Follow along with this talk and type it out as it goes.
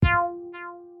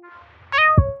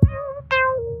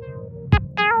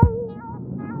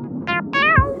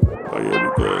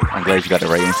I'm glad you got the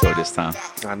right intro this time.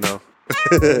 I know.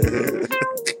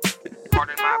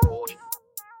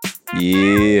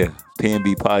 Yeah,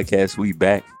 PNB Podcast, we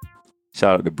back.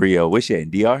 Shout out to Brio. What's she at, in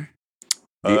DR?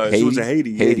 She was in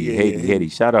Haiti. Haiti.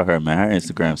 Shout out her, man. Her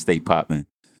Instagram stay popping.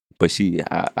 But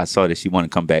I saw that she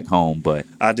wanted to come back home, but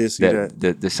I did see that.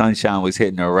 The sunshine was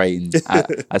hitting her right, and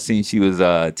I seen she was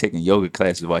taking yoga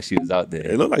classes while she was out there.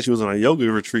 It looked like she was on a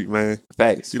yoga retreat, man.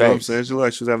 Facts. You know what I'm saying? She looked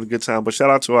like she was having a good time. But shout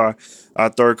out to our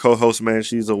third co-host, man.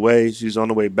 She's away. She's on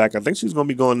the way back. I think she's going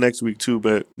to be going next week, too.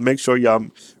 But make sure y'all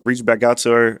reach back out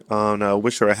to her and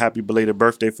wish her a happy belated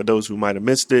birthday for those who might have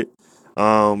missed it.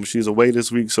 She's away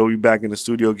this week, so we'll be back in the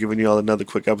studio giving y'all another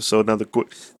quick episode,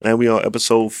 and we on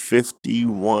episode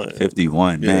 51.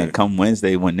 51, Yeah. man. Come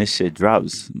Wednesday when this shit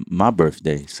drops, my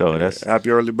birthday. So that's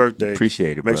Happy early birthday.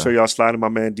 appreciate it, Make bro. sure y'all slide in my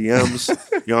man DMs.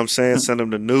 You know what I'm saying? Send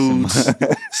him the nudes,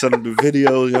 send him the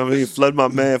videos. You know what I mean? Flood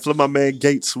my man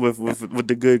Gates with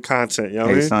the good content. You know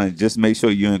what I Hey, mean? son, just make sure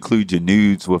you include your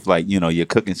nudes with, like, you know, your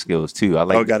cooking skills too. I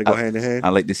like. Got to go hand in hand. I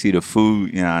like to see the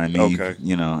food. You know what I mean? Okay.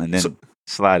 You know, and then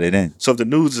slide it in. So if the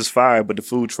nudes is fire, but the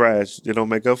food trash, they don't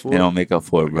make up for it? They don't make up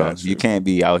for it, bro. Got you. You can't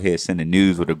be out here sending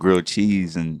news with a grilled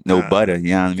cheese and no butter. You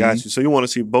know what I mean? Got you. So you want to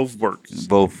see both works?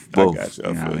 Both. I got you.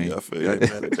 I know what feel you. mean? I feel you. I ain't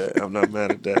mad at that. I'm not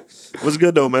mad at that. What's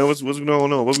good though, man? What's going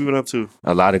on? What we been up to?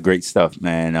 A lot of great stuff,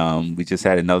 man. We just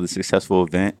had another successful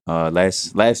event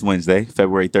last Wednesday,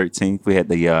 February 13th. We had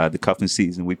the cuffing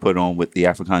season we put on with the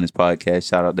Africanist podcast.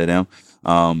 Shout out to them.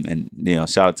 And you know,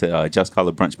 shout out to Just Call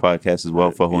It Brunch podcast as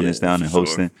well for holding us down and hosting.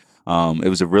 Sure. It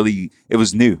was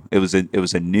new. It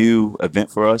was a new event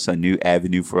for us, a new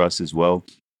avenue for us as well.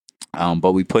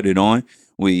 But we put it on.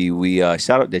 We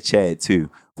shout out to Chad too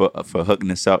for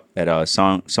hooking us up at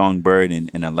Songbird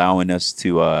and allowing us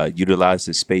to utilize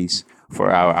the space for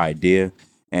our idea.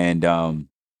 And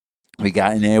we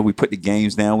got in there. We put the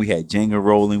games down. We had Jenga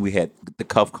rolling. We had the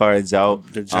cuff cards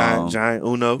out. The giant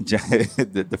Uno.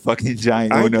 The fucking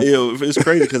giant I, Uno. it's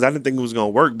crazy because I didn't think it was gonna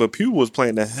work, but people was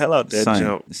playing the hell out that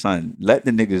jump. Son, let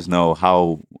the niggas know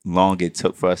how long it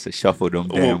took for us to shuffle them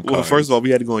damn Well, cards. first of all,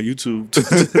 we had to go on YouTube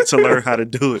to learn how to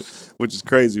do it, which is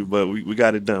crazy, but we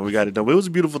got it done. But it was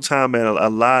a beautiful time, man. A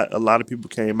lot of people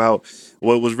came out.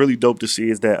 What was really dope to see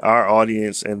is that our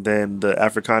audience and then the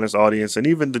Africanist audience and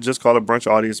even the Just Call It Brunch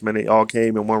audience, man, they all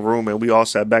came in one room and we all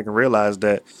sat back and realized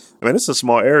that, man, it's a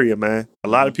small area, man. A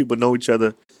lot of people know each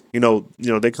other. You know,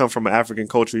 they come from an African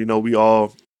culture. You know, we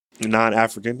all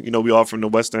non-African. You know, we all from the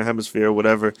Western Hemisphere or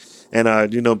whatever.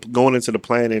 And, you know, going into the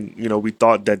planning, you know, we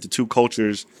thought that the two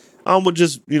cultures would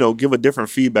just, you know, give a different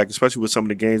feedback, especially with some of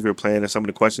the games we were playing and some of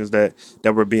the questions that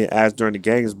were being asked during the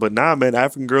games. But nah, man,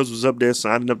 African girls was up there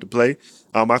signing up to play.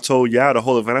 I told y'all the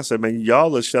whole event, I said, man,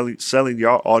 y'all are selling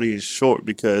y'all audience short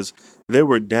because they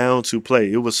were down to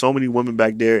play. It was so many women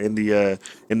back there in the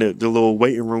little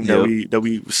waiting room that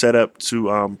we set up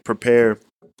to prepare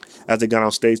as they got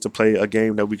on stage to play a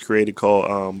game that we created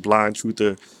called Blind Truth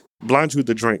or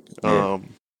Drink.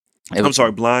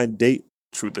 Blind Date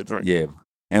Truth or Drink. Yeah.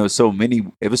 And it was so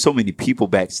many people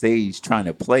backstage trying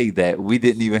to play that we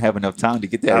didn't even have enough time to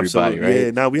get to everybody, right?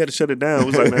 Yeah, now we had to shut it down. It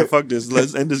was like, man, fuck this.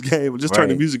 Let's end this game. Just turn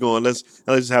the music on. Let's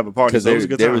just have a party. Because So it was a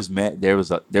good time.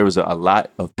 there was a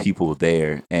lot of people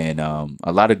there and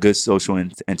a lot of good social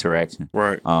interaction.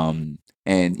 Right.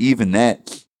 And even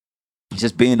that,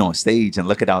 just being on stage and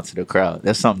looking out to the crowd,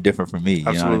 that's something different for me.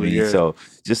 Absolutely, you know what I mean? yeah. So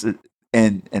just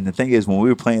and the thing is, when we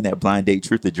were playing that Blind Date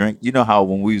Truth or Drink, you know how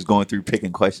when we was going through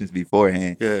picking questions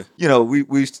beforehand, Yeah. you know, we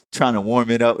was trying to warm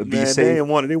it up and be Man, safe. they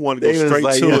wanted to go They was straight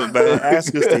like, to yeah. it, man.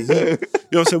 Ask us to heat. You know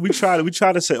what I'm saying? We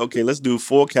try to say, okay, let's do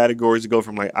 4 categories to go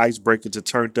from like icebreaker to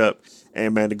turned up.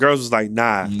 And man, the girls was like,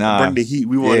 nah. Bring the heat.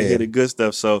 We want to hear the good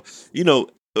stuff. So, you know,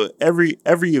 every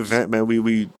event, man,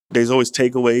 we there's always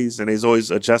takeaways and there's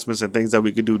always adjustments and things that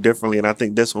we could do differently. And I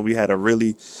think this one we had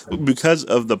because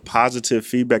of the positive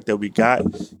feedback that we got,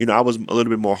 you know, I was a little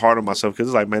bit more hard on myself because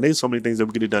it's like, man, there's so many things that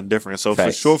we could have done different. So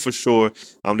Facts. for sure,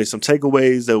 there's some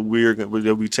takeaways that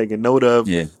we're taking note of.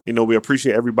 Yeah. You know, we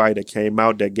appreciate everybody that came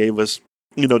out that gave us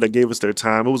their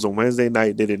time. It was a Wednesday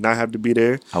night. They did not have to be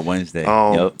there. A Wednesday.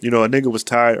 You know, a nigga was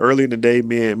tired early in the day.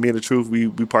 Me and the Truth, we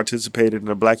participated in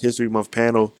a Black History Month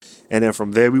panel, and then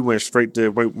from there we ran straight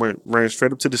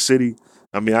up to the city.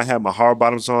 I mean, I had my hard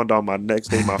bottoms on. Dog, my next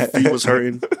day, my feet was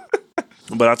hurting.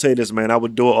 But I'll tell you this, man, I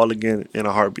would do it all again in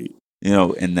a heartbeat. You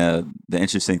know, and the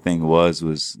interesting thing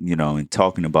was, you know, in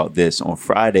talking about this on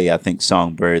Friday, I think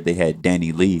Songbird, they had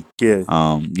Danny Lee. Yeah.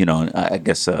 You know, I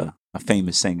guess a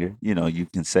famous singer, you know, you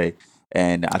can say.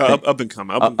 And I think up and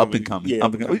coming. Yeah,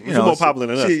 She's more popular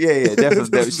than us. Yeah,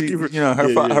 definitely. She, you know,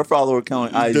 her follower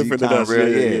count on IG different than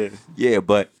us. Yeah.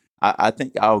 But I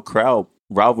think our crowd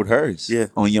rivaled hers Yeah.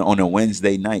 on a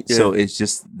Wednesday night. Yeah. So it's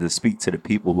just to speak to the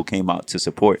people who came out to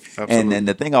support. Absolutely. And then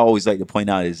the thing I always like to point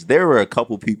out is there were a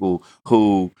couple people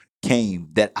who came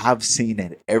that I've seen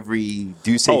at every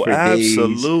Do Say for Days,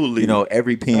 absolutely.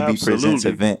 every PNB Presents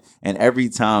Absolutely. event, and every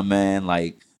time, man,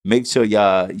 like. Make sure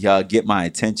y'all get my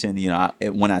attention.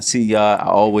 When I see y'all, I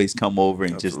always come over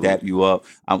and just dap you up.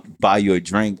 I'll buy you a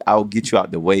drink. I'll get you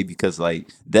out the way because like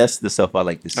that's the stuff I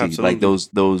like to see. Absolutely.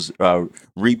 Like those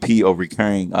repeat or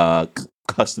recurring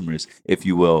customers, if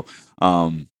you will.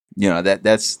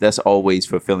 That's always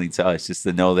fulfilling to us, just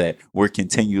to know that we're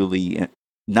continually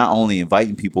not only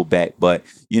inviting people back, but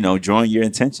drawing your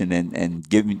attention and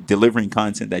delivering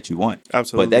content that you want.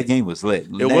 Absolutely. But that game was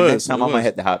lit. Next time I might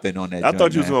have to hop in on that. I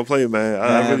thought you was gonna play, man.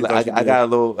 I really thought you I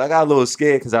got a little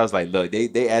scared because I was like, look,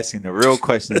 they asking the real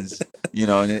questions,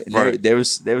 and Right. there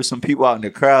was some people out in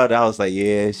the crowd. I was like,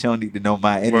 yeah, she don't need to know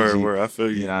my energy. Word, I feel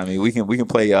you. You know what I mean? We can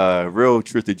play real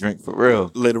truth or drink for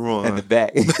real Later on. in the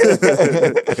back.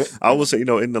 I will say,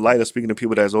 in the light of speaking to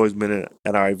people that's always been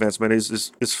at our events, man,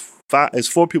 it's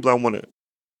 4 people I want to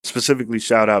specifically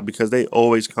shout out because they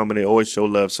always come and they always show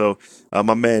love. So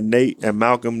my man Nate and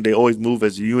Malcolm, they always move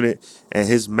as a unit. And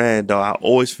his man, dog, I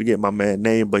always forget my man's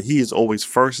name, but he is always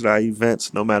first at our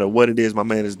events. No matter what it is, my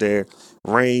man is there.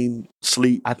 Rain,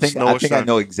 sleet, snow, I think I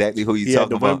know exactly who you're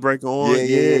talking about. He had the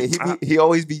windbreaker on. Yeah. He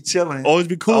always be chilling. Always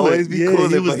be cool. Always be cool.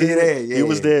 He was there. Yeah. He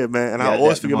was there, man. And I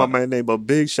always forget my man's name. But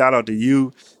big shout out to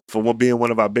you for being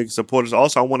one of our big supporters.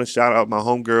 Also, I want to shout out my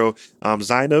homegirl,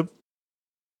 Zainab,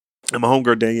 and my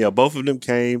homegirl Danielle. Both of them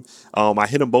came. I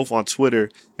hit them both on Twitter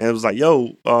and it was like,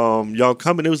 yo, y'all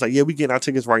coming? It was like, yeah, we getting our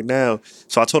tickets right now.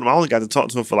 So I told them I only got to talk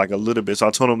to them for like a little bit. So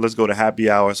I told them let's go to happy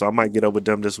hour. So I might get up with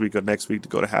them this week or next week to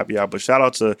go to happy hour. But shout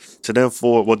out to them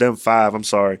 5, I'm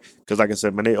sorry. Because like I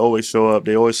said, man, they always show up.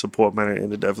 They always support, man,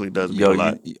 and it definitely does mean a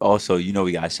lot. Also,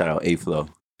 we got to shout out A-Flow.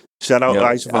 Shout out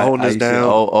Aisha for holding us down.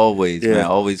 Always, man.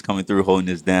 Always coming through,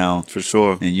 holding us down. For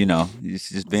sure. And, it's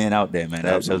just being out there, man.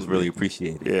 That was really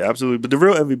appreciated. Yeah, absolutely. But the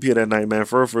real MVP of that night, man,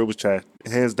 for real, was Chad.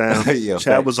 Hands down.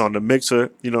 Chad was on the mixer.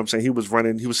 You know what I'm saying? He was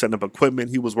running. He was setting up equipment.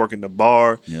 He was working the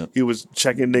bar. Yep. He was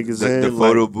checking niggas in. The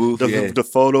photo booth. The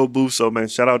photo booth. So, man,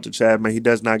 shout out to Chad, man. He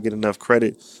does not get enough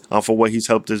credit for what he's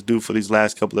helped us do for these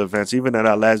last couple of events. Even at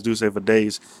our last Do Say for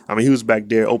Days, I mean, he was back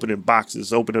there opening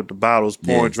boxes, opening up the bottles,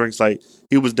 pouring drinks. Like,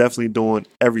 he was definitely doing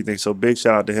everything. So big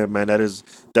shout out to him, man. That is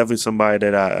definitely somebody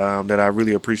that I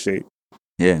really appreciate.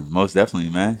 Yeah, most definitely,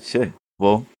 man. Shit.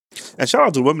 Well, and shout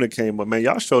out to the women that came, but man,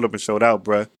 y'all showed up and showed out,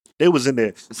 bruh. They was in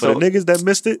there. For the niggas that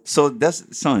missed it. So that's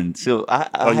son. So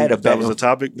I had that was a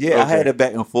topic. Yeah, okay. I had a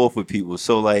back and forth with people.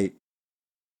 So like,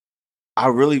 I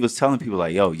really was telling people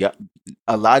like, yo, yeah,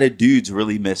 a lot of dudes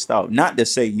really missed out. Not to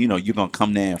say you're gonna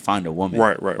come there and find a woman,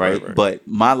 right. But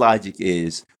my logic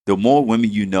is the more women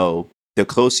you know, the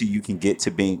closer you can get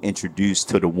to being introduced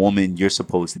to the woman you're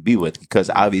supposed to be with. Because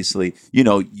obviously,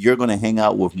 you're going to hang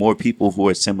out with more people who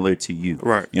are similar to you.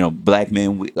 Right. Black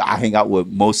men, I hang out with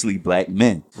mostly black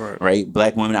men. Right.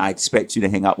 Black women, I expect you to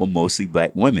hang out with mostly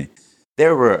black women.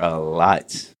 There were a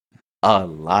lot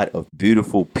of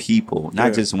beautiful people,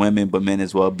 not just women, but men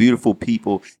as well. Beautiful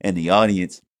people in the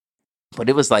audience. But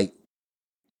it was like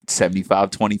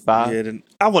 75-25. Yeah, then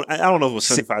I don't know if it was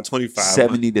 75-25.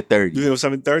 70-30. You think it was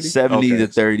 70-30?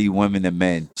 70-30 women and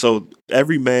men. So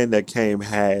every man that came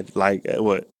had like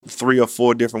 3 or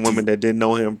 4 different women that didn't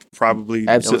know him. Probably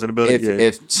absolutely was in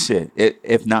the building.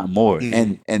 If not more.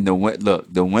 Mm-hmm. And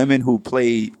the women who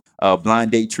played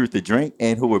Blind Date Truth or Drink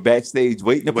and who were backstage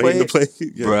waiting to play,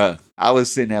 bruh. I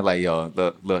was sitting there like, yo,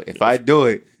 look, if I do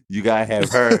it, you gotta have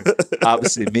her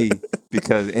opposite me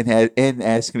and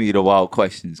asking me the wild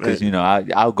questions because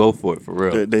I'll go for it for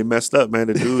real. They messed up, man.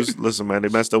 The dudes, listen, man, they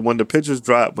messed up when the pictures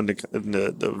drop, when the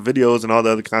videos and all the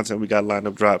other content we got lined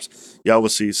up drops. Y'all will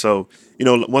see. So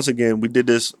once again, we did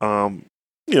this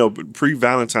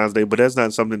pre-Valentine's Day, but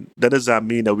that does not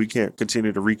mean that we can't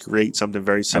continue to recreate something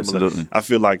very similar. Absolutely. I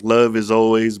feel like love is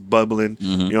always bubbling.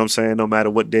 Mm-hmm. You know what I'm saying? No matter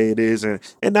what day it is, and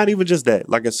not even just that.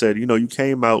 Like I said, you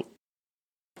came out.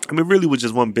 I mean, really was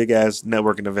just one big ass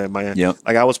networking event, man. Yep.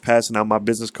 Like I was passing out my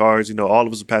business cards. All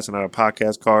of us were passing out our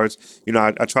podcast cards.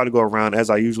 I try to go around as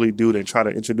I usually do and try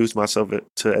to introduce myself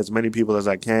to as many people as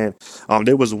I can.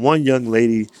 There was one young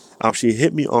lady. She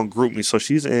hit me on GroupMe, so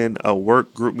she's in a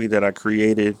work GroupMe that I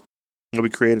created. We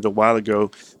created a while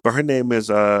ago, but her name is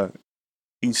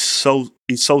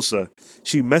Isosa.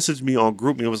 She messaged me on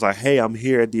GroupMe and was like, "Hey, I'm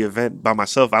here at the event by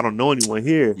myself. I don't know anyone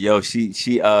here." Yo, she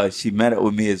met up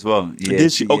with me as well. Yeah,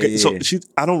 Did she? Okay, so yeah.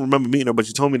 I don't remember meeting her, but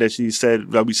she told me that she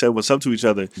said that we said what's up to each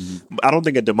other. But I don't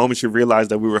think at the moment she realized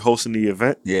that we were hosting the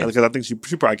event. Yeah. Because I think she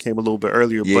probably came a little bit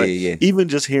earlier. Yeah, but yeah. even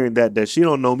just hearing that she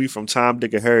don't know me from Tom,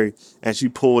 Dick, and Harry, and she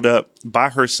pulled up by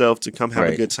herself to come have a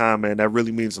Right. good time, man, that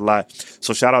really means a lot.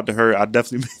 So shout out to her. I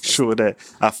definitely make sure that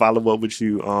I follow up with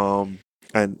you.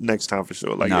 And next time for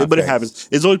sure. Like, Nah, but it facts. happens.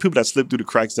 It's always people that slip through the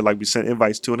cracks that like we sent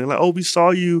invites to, and they're like, "Oh, we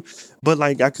saw you, but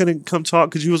like I couldn't come talk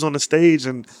because you was on the stage,"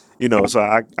 and so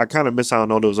I kind of miss out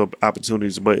on all those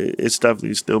opportunities. But it's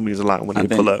definitely still means a lot when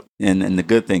they pull up. And the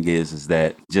good thing is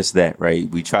that just that, right?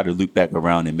 We try to loop back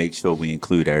around and make sure we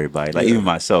include everybody. Like even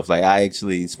myself, like I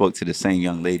actually spoke to the same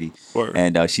young lady, Word.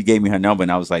 and she gave me her number,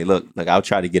 and I was like, "Look, like I'll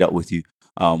try to get up with you."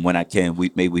 When I can,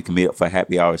 maybe we can meet up for a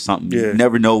happy hour or something. Yeah. You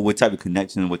never know what type of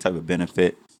connection, what type of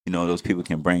benefit those people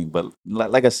can bring. But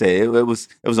like I said, it was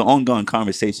an ongoing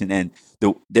conversation, and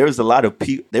there was a lot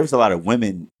of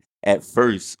women at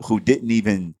first who didn't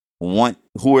even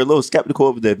who were a little skeptical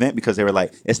of the event because they were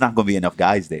like, it's not going to be enough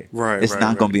guys there. Right. It's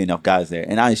not going to be enough guys there.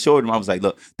 And I assured them, I was like,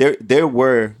 look, there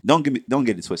were, don't get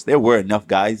it twisted. There were enough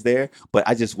guys there, but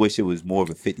I just wish it was more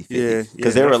of a 50-50.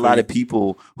 Because there were a lot of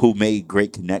people who made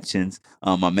great connections.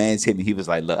 My man's hit me. He was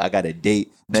like, look, I got a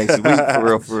date next week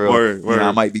for real. Word.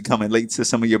 I might be coming late to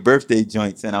some of your birthday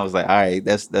joints. And I was like, all right,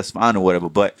 that's fine or whatever.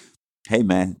 But hey,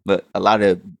 man, but a lot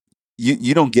of,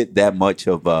 you don't get that much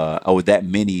of, or that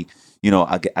many,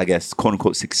 I guess, quote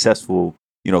unquote, successful,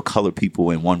 colored people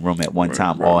in one room at one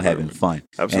time, having fun.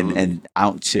 Absolutely. And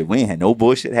we ain't had no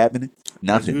bullshit happening.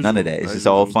 Nothing, none of that. It's just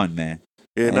all fun, man.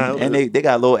 Yeah, and they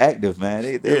got a little active, man.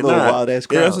 They're a little wild ass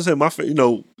crowd. Yeah, that's what I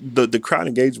said. The crowd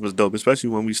engagement was dope, especially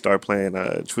when we started playing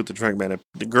Truth or Drink, man.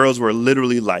 The girls were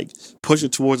literally like pushing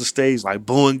towards the stage, like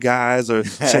booing guys or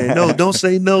saying no, don't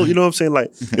say no. You know what I'm saying?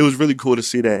 Like it was really cool to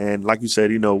see that. And like you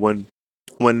said,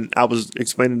 when I was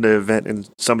explaining the event and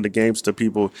some of the games to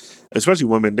people, especially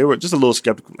women, they were just a little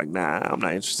skeptical, like, nah, I'm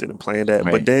not interested in playing that.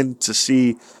 Right. But then to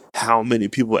see how many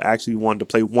people actually wanted to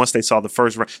play once they saw the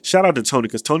first round. Shout out to Tony,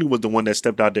 because Tony was the one that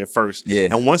stepped out there first. Yeah.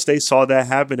 And once they saw that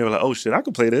happen, they were like, oh shit, I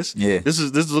could play this. Yeah. This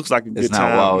looks like a good not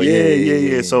time. wild.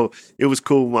 Yeah. So it was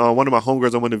cool. One of my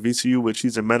homegirls I went to VCU with,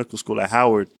 she's in medical school at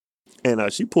Howard.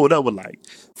 And she pulled up with like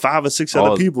 5 or 6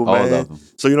 other people, man. Of them.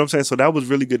 So you know what I'm saying? So that was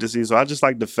really good to see. So I just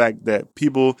like the fact that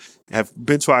people have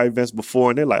been to our events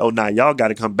before and they're like, oh, nah, y'all got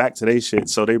to come back to their shit.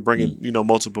 So they bringing,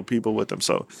 multiple people with them.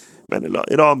 So, man,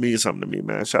 it all means something to me,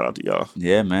 man. Shout out to y'all.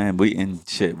 Yeah, man. We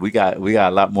got a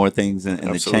lot more things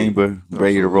in the chamber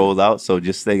ready to roll out. So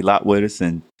just stay locked with us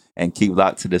and keep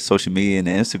locked to the social media and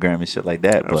the Instagram and shit like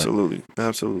that. Absolutely.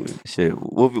 Shit,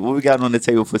 what we got on the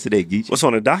table for today, Geech? What's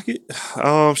on the docket?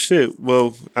 Shit.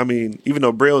 Well, I mean, even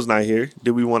though Braille's not here,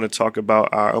 did we want to talk about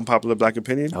our unpopular black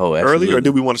opinion early, or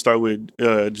did we want to start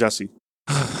with Jesse?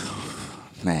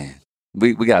 Man,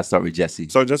 we gotta start with Jesse.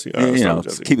 Start Jesse.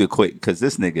 Jesse. Keep it quick because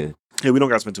this nigga. Yeah, we don't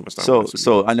gotta spend too much time.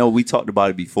 So I know we talked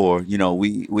about it before.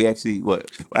 We actually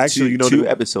two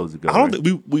episodes ago. I don't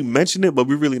think we mentioned it, but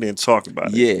we really didn't talk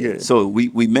about it. Yeah. So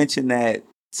we mentioned that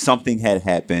something had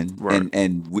happened, right.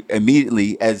 and we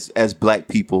immediately as black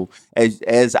people,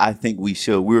 as I think we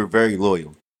should, we were very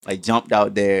loyal. Like jumped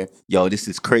out there, yo, this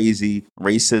is crazy.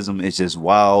 Racism is just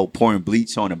wild. Pouring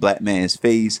bleach on a black man's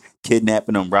face,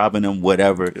 kidnapping him, robbing him,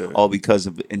 whatever, all because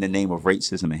of in the name of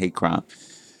racism and hate crime.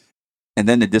 And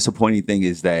then the disappointing thing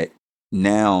is that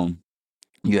now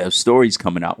you have stories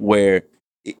coming out where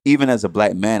even as a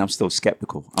black man, I'm still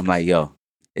skeptical. I'm like, yo,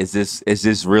 is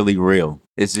this really real?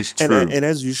 Is this true? And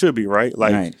as you should be, right?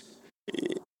 Like, right.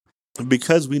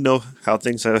 Because we know how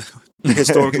things have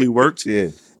historically worked,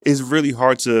 it's really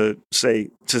hard to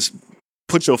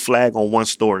put your flag on one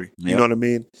story. You know what I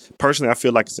mean? Personally, I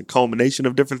feel like it's a culmination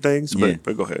of different things, but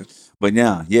go ahead. But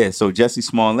so Jesse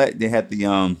Smollett, they had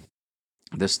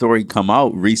the story come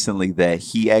out recently that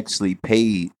he actually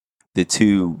paid the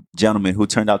 2 gentlemen who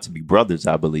turned out to be brothers,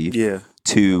 I believe. Yeah.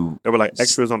 They were like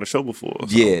extras on the show before.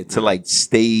 To like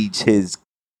stage his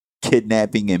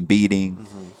kidnapping and beating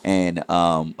and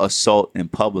assault in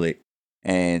public.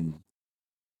 And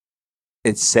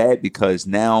it's sad because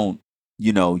now,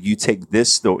 you take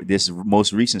this story, this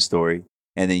most recent story,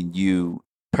 and then you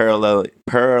parallel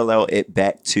it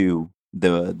back to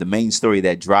the main story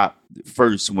that dropped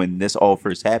first when this all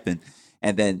first happened.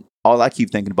 And then all I keep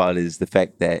thinking about is the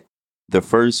fact that the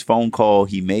first phone call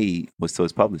he made was to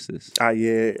his publicist. Or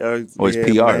his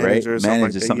PR, right?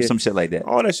 Manager, some shit like that.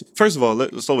 All that shit. First of all,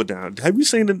 let's slow it down. Did you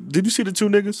see the 2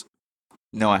 niggas?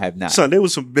 No, I have not. Son, there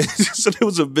was some big,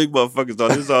 motherfuckers though.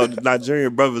 These all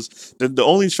Nigerian brothers. The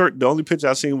only picture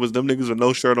I seen was them niggas with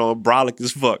no shirt on, brolic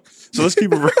as fuck. So let's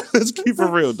keep it real. Let's keep it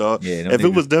real, dog. Yeah, If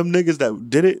it was them niggas that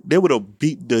did it, they would have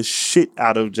beat the shit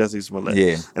out of Jussie Smollett.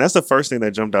 Yeah. And that's the first thing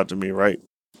that jumped out to me, right?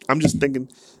 I'm just thinking,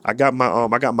 I got my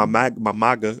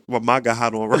MAGA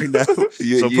hat on right now.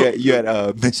 You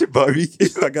had Mission Barbecue.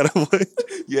 I got a what?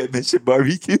 You had Mission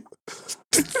Barbecue.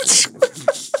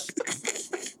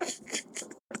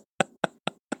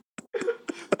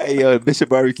 Hey, Mission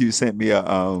Barbecue sent me a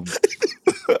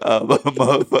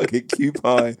motherfucking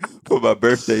coupon for my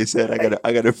birthday. Said I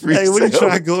got a free. Hey, what are you sale.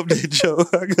 trying to go up there, Joe?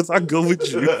 I guess I'll go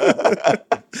with you.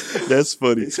 That's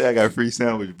funny. He said I got a free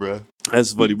sandwich, bro.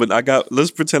 That's funny. But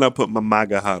let's pretend I put my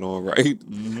MAGA hat on, right?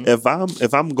 Mm-hmm.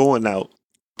 If I'm going out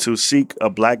to seek a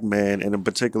black man, and in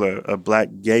particular a black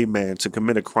gay man, to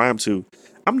commit a crime to,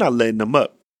 I'm not letting them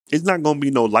up. It's not going to be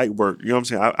no light work. You know what I'm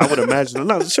saying? I would imagine.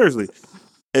 No, seriously.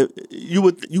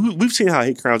 We've seen how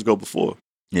hate crimes go before.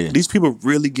 Yeah. These people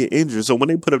really get injured. So when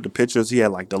they put up the pictures, he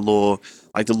had like the little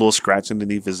scratch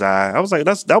underneath his eye. I was like,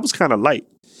 that was kind of light.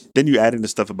 Then you add in the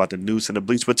stuff about the noose and the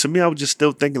bleach. But to me, I was just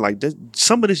still thinking like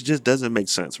some of this just doesn't make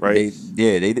sense, right?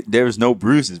 There's no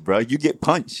bruises, bro. You get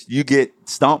punched, you get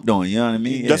stomped on. You know what I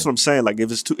mean? That's what I'm saying. Like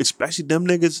if it's especially them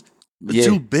niggas,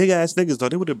 two big ass niggas though,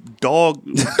 they would have beat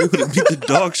the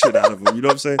dog shit out of them. You know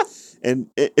what I'm saying? And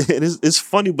it's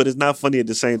funny, but it's not funny at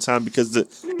the same time because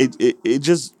it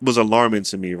just was alarming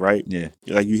to me, right? Yeah.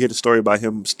 Like you hear the story about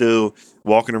him still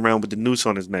walking around with the noose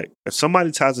on his neck. If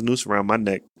somebody ties a noose around my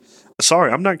neck,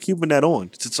 sorry, I'm not keeping that on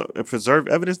to preserve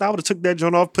evidence. I would have took that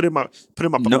joint off, put it in my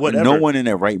whatever. No one in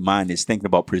their right mind is thinking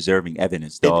about preserving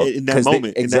evidence, dog. In that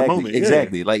moment.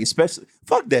 Exactly. Like, especially,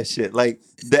 fuck that shit. Like,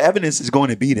 the evidence is going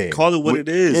to be there. Call it what it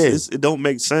is. It don't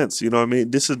make sense. You know what I mean?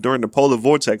 This is during the polar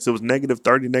vortex. It was -30,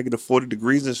 -40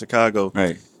 degrees in Chicago.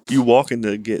 Right. You walking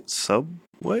to get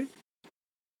Subway?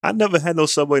 I never had no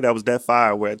Subway that was that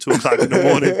fire where at 2 o'clock in the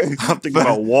morning, I'm thinking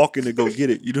about walking to go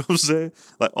get it. You know what I'm saying?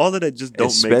 Like, all of that just don't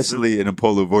make sense. Especially in a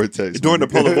polar vortex. During the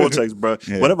polar vortex, bro.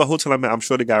 Yeah. Whatever hotel I'm at, I'm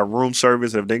sure they got room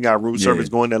service. If they got room service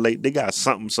going that late, they got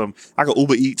something. I got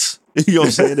Uber Eats. You know what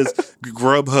I'm saying? It's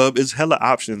Grubhub. It's hella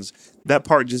options. That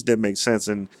part just didn't make sense.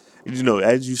 And, you know,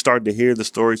 as you start to hear the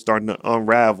story starting to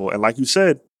unravel, and like you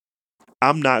said,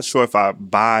 I'm not sure if I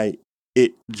buy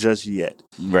it just yet.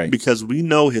 Right. Because we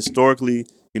know historically,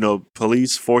 you know,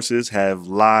 police forces have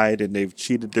lied and they've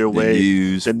cheated their way.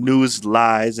 The news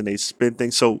lies and they spin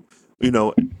things. So, you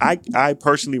know, I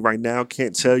personally right now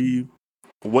can't tell you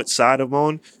what side I'm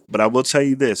on, but I will tell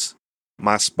you this.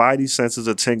 My spidey senses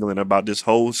are tingling about this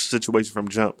whole situation from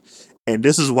jump. And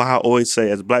this is why I always say,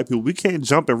 as black people, we can't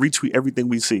jump and retweet everything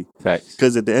we see. Facts.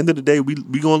 Because at the end of the day, we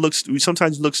gonna look.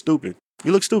 Sometimes you look stupid.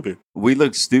 You look stupid. We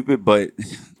look stupid, but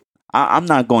I'm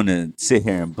not going to sit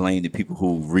here and blame the people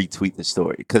who retweet the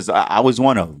story because I was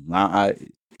one of them.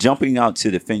 Jumping out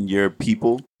to defend your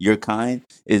people, your kind,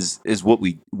 is what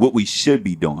we should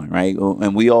be doing, right?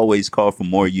 And we always call for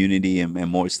more unity and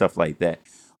more stuff like that.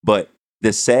 But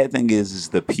the sad thing is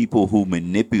the people who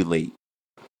manipulate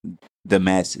the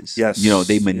masses. Yes. You know,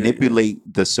 they manipulate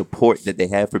the support that they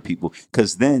have for people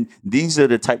because then these are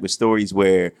the type of stories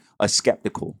where a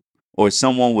skeptical or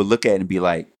someone would look at it and be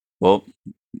like, well,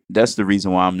 that's the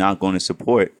reason why I'm not going to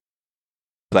support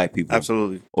black people.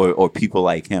 Absolutely. Or people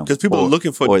like him. Because people are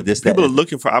looking for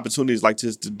looking for opportunities like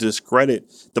this to discredit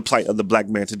the plight of the black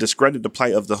man, to discredit the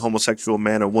plight of the homosexual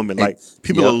man or woman. Like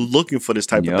people are looking for this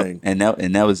type of thing. And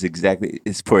that was exactly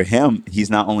it's for him. He's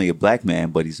not only a black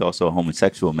man, but he's also a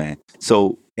homosexual man.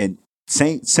 So and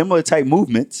similar type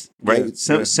movements, right?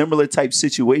 Similar type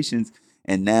situations.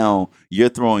 And now you're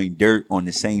throwing dirt on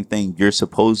the same thing you're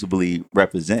supposedly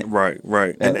representing. Right.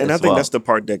 And I think that's the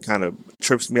part that kind of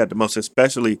trips me out the most,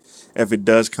 especially if it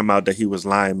does come out that he was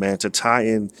lying, man, to tie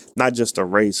in not just a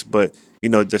race, but, you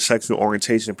know, the sexual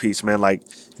orientation piece, man. Like,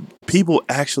 people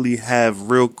actually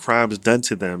have real crimes done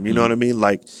to them. You know what I mean?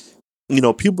 Like, you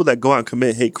know, people that go out and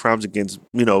commit hate crimes against,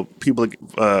 you know, people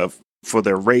for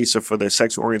their race or for their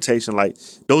sexual orientation, like,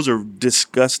 those are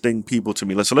disgusting people to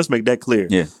me. So let's make that clear.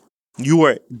 Yeah. You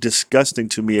are disgusting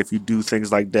to me if you do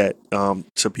things like that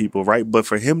to people, right? But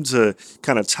for him to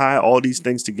kind of tie all these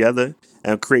things together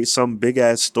and create some big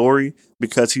ass story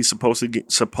because he's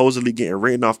supposedly getting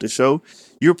written off the show,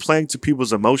 you're playing to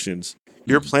people's emotions.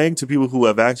 You're playing to people who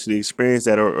have actually experienced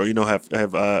that, or you know,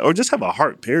 have or just have a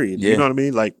heart. Period. Yeah. You know what I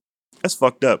mean? Like, that's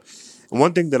fucked up. And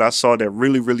one thing that I saw that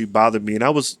really, really bothered me, and I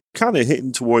was kind of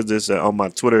hitting towards this on my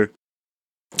Twitter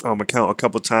account a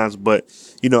couple times, but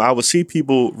I would see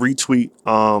people retweet,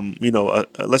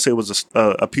 let's say it was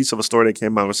a piece of a story that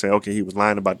came out and say, okay, he was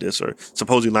lying about this or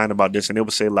supposedly lying about this, and they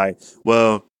would say like,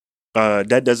 well,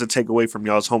 that doesn't take away from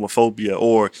y'all's homophobia,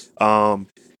 or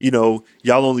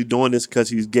y'all only doing this because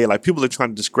he's gay. Like people are trying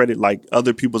to discredit like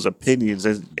other people's opinions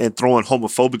and throwing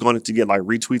homophobic on it to get like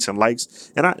retweets and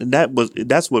likes, and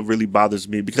that's what really bothers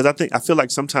me, because I feel like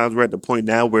sometimes we're at the point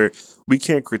now where we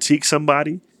can't critique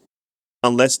somebody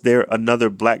unless they're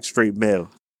another black straight male.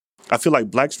 I feel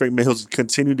like black straight males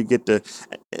continue to get the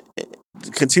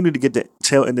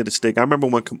tail end of the stick. I remember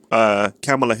when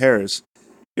Kamala Harris,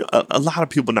 a lot of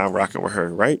people not rocking with her,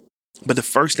 right? But the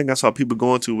first thing I saw people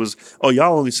going to was, "Oh,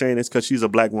 y'all only saying this because she's a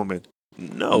black woman."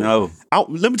 No.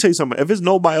 Let me tell you something. If there's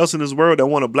nobody else in this world that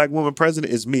want a black woman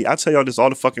president, it's me. I tell y'all this all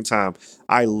the fucking time.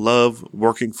 I love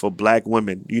working for black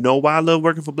women. You know why I love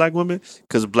working for black women?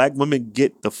 Because black women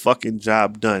get the fucking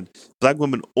job done. Black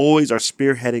women always are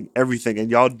spearheading everything, and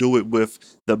y'all do it with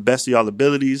the best of y'all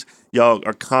abilities. Y'all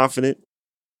are confident.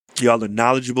 Y'all are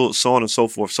knowledgeable, so on and so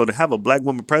forth. So to have a black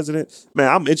woman president, man,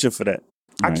 I'm itching for that.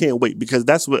 Right. I can't wait, because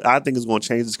that's what I think is going to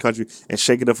change this country and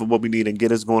shake it up for what we need and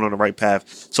get us going on the right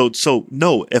path. So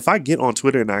no, if I get on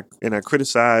Twitter and I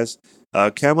criticize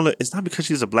Kamala, it's not because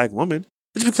she's a black woman.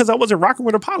 It's because I wasn't rocking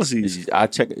with her policies. I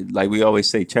check, like we always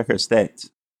say, check her stats.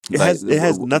 It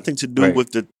has nothing to do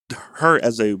with her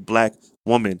as a black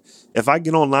woman. If I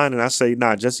get online and I say,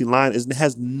 nah, Jesse lying, it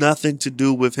has nothing to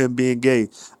do with him being gay.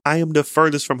 I am the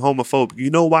furthest from homophobic.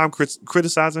 You know why I'm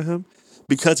criticizing him?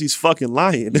 Because he's fucking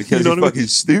lying. Because he's fucking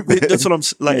stupid. That's what I'm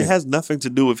like. Yeah. It has nothing to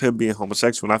do with him being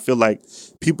homosexual. And I feel like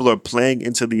people are playing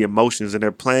into the emotions, and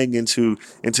they're playing into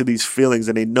these feelings,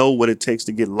 and they know what it takes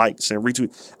to get likes and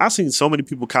retweets. I've seen so many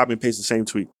people copy and paste the same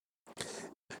tweet.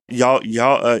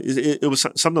 It was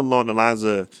something along the lines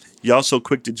of, y'all so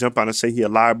quick to jump out and say he a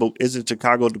liar, but isn't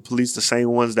Chicago the police the same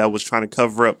ones that was trying to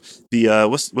cover up the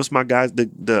what's my guys,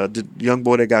 the young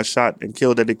boy that got shot and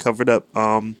killed, that they covered up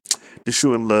the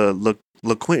shooting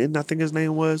LaQuinton, I think his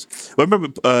name was. But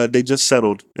remember, they just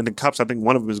settled, and the cops, I think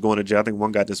one of them is going to jail. I think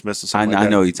one got dismissed or something. I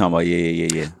know what you're talking about.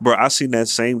 Yeah. Bro, I seen that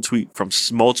same tweet from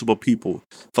multiple people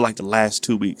for like the last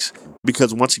 2 weeks,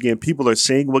 because once again, people are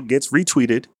seeing what gets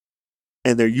retweeted,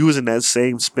 and they're using that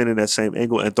same spin and that same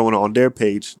angle and throwing it on their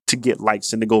page to get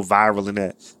likes and to go viral in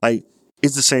that. Like,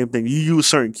 it's the same thing. You use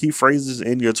certain key phrases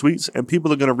in your tweets, and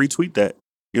people are going to retweet that.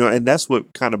 And that's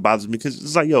what kind of bothers me, because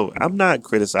it's like, yo, I'm not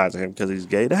criticizing him because he's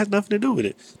gay. That has nothing to do with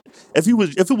it. If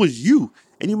it was you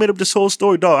and you made up this whole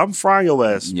story, dog, I'm frying your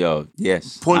ass. Yo,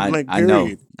 yes. Point blank,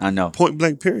 period. I know. Point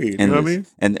blank, period. You know what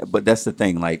I mean? But that's the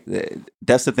thing. Like,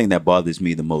 that's the thing that bothers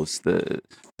me the most, the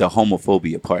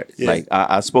homophobia part. Yeah. Like,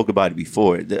 I spoke about it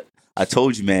before. I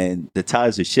told you, man, the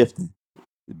tides are shifting.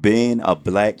 Being a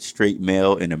black straight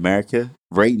male in America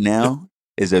right now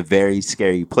is a very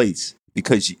scary place,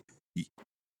 because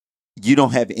you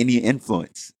don't have any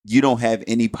influence. You don't have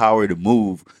any power to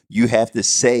move. You have to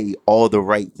say all the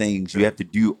right things. You have to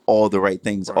do all the right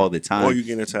things all the time. Or you're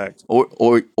getting attacked.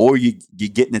 Or you're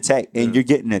getting attacked, and you're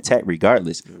getting attacked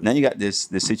regardless. Now you got this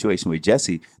situation with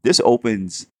Jesse. This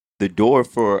opens the door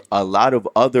for a lot of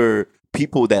other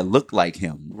people that look like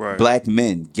him, black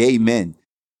men, gay men,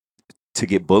 to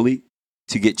get bullied,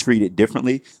 to get treated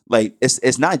differently. Like,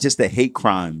 it's not just the hate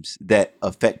crimes that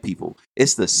affect people.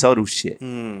 It's the subtle shit.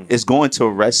 It's going to a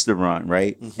restaurant,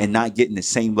 right? Mm-hmm. And not getting the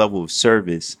same level of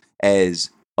service as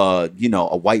a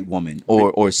white woman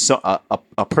or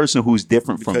a person who's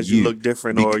different because from you. You look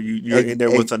different, or you're in there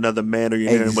with another man, or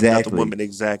you're in there with another woman.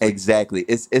 Exactly.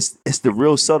 It's the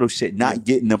real subtle shit. Not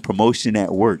getting a promotion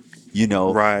at work.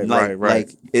 Right.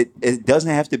 Like it doesn't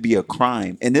have to be a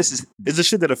crime, and it's the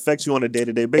shit that affects you on a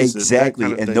day-to-day basis.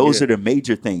 Exactly, and those are the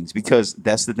major things, because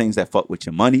that's the things that fuck with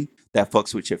your money, that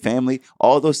fucks with your family.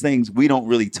 All those things we don't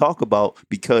really talk about,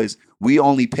 because we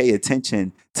only pay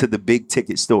attention to the big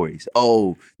ticket stories.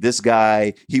 Oh, this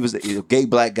guy, he was a gay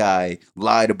black guy,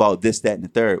 lied about this, that, and the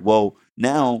third. Well,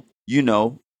 now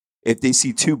if they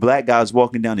see two black guys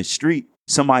walking down the street,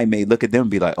 somebody may look at them and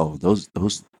be like, "Oh, those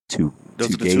two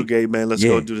gay men. Let's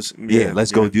go do this.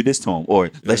 Let's go do this to them,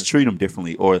 or let's treat them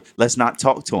differently, or let's not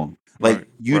talk to them." Like,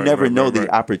 you never know the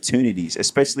opportunities,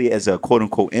 especially as a quote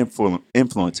unquote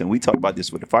influencer. And we talk about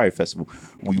this with the Fire Festival.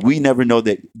 We never know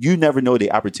that you never know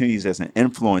the opportunities as an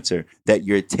influencer that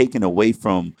you're taking away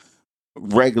from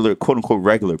regular quote unquote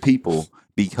regular people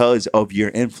because of your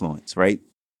influence, right?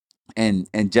 And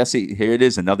Jesse, here it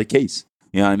is, another case.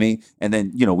 You know what I mean? And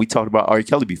then, we talked about R.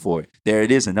 Kelly before. There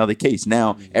it is, another case.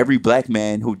 Now, every black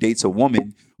man who dates a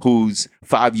woman who's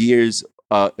 5 years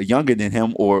younger than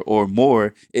him or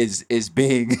more is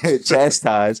being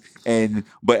chastised,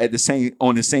 but at the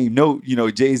same note,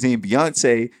 Jay-Z and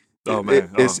Beyonce, Oh man,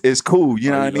 it's cool.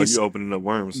 You know what I mean? Are you opening up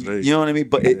worms today? You know what I mean?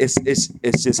 But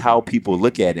it's just how people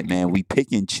look at it, man. We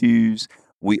pick and choose.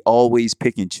 We always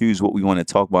pick and choose what we want to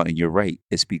talk about. And you're right.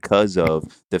 It's because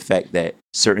of the fact that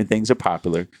certain things are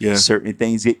popular. Yeah. Certain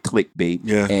things get clickbait.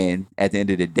 Yeah. And at the end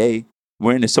of the day,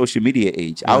 we're in the social media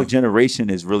age. Yeah. Our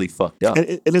generation is really fucked up.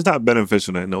 And it's not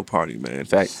beneficial at no party, man. In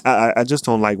fact, I just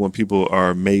don't like when people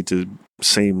are made to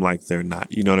seem like they're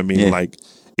not. You know what I mean? Yeah. Like,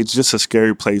 it's just a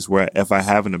scary place where if I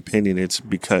have an opinion,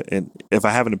 if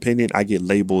I have an opinion, I get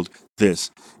labeled this.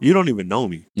 You don't even know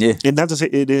me. Yeah. And not to say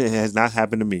it has not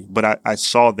happened to me, but I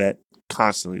saw that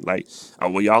constantly. Like, oh,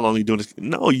 well, y'all only doing this.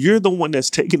 No, you're the one that's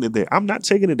taking it there. I'm not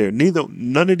taking it there.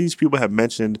 None of these people have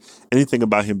mentioned anything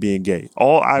about him being gay.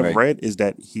 All I've read is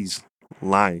that he's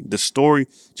lying. The story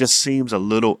just seems a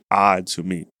little odd to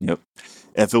me. Yep.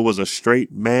 If it was a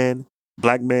straight man,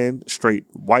 black man, straight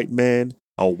white man,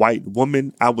 a white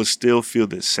woman, I would still feel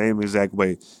the same exact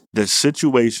way. The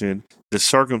situation, the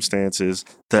circumstances,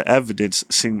 the evidence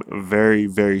seem very,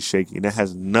 very shaky. And that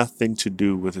has nothing to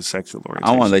do with his sexual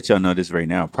orientation. I want to let y'all know this right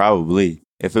now. Probably,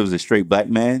 if it was a straight black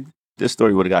man, this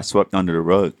story would have got swept under the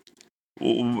rug.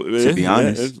 To be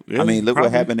honest, I mean, look what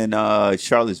happened in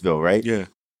Charlottesville, right? Yeah.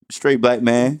 Straight black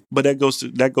man. But that goes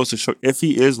to show, if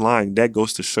he is lying, that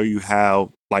goes to show you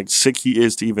how like sick he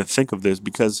is to even think of this,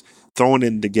 because throwing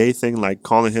in the gay thing, like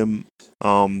calling him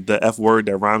the F word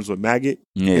that rhymes with maggot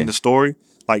in the story,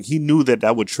 like he knew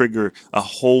that would trigger a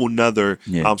whole nother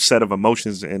set of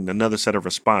emotions and another set of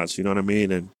response. You know what I mean?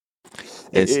 And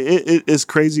it's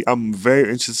crazy. I'm very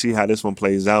interested to see how this one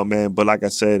plays out, man. But like I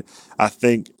said, I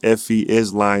think if he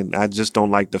is lying, I just don't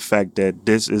like the fact that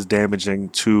this is damaging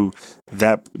to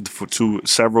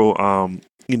several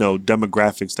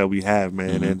demographics that we have,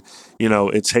 man. And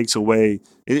it takes away.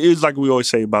 It is like we always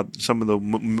say about some of the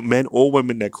men or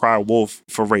women that cry wolf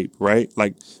for rape, right?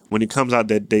 Like when it comes out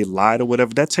that they lied or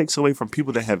whatever, that takes away from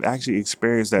people that have actually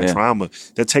experienced that trauma.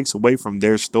 That takes away from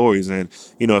their stories. And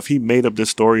if he made up this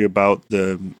story about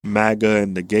the MAGA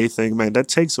and the gay thing, man, that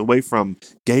takes away from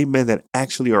gay men that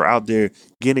actually are out there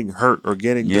getting hurt or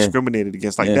getting discriminated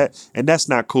against like that. And that's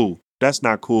not cool. That's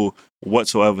not cool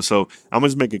whatsoever. So I'm gonna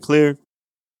just make it clear.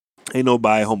 Ain't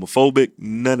nobody homophobic,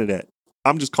 none of that.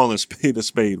 I'm just calling a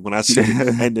spade when I see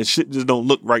it, and the shit just don't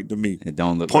look right to me. It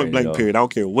don't look point right blank. At all. Period. I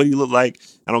don't care what he look like.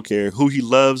 I don't care who he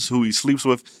loves, who he sleeps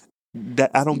with.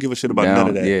 That I don't give a shit about none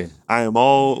of that. Yeah. I am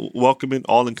all welcoming,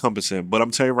 all encompassing. But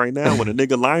I'm telling you right now, when a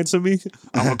nigga lying to me,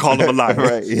 I'm gonna call him a liar.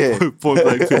 Right? Yeah. Point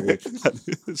blank. Period.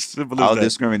 Simple as I'll that.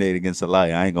 discriminate against a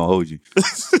liar. I ain't gonna hold you.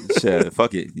 Shit,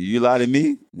 fuck it. You lie to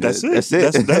me. That's it. That's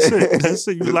it. That's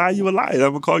it. You lie, you a liar. I'm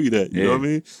gonna call you that. You know what I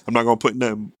mean? I'm not gonna put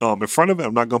nothing in front of it.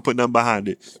 I'm not gonna put nothing behind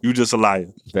it. You just a liar.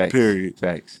 Facts. Period.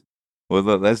 Facts. Well,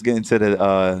 look, let's get into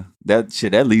that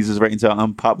shit. That leads us right into our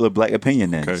unpopular black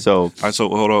opinion then. Okay. So, all right, so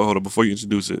hold on. Before you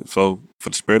introduce it, so for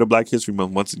the spirit of Black History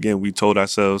Month, once again, we told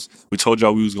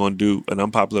y'all we was going to do an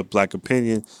unpopular black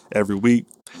opinion every week.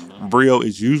 Brio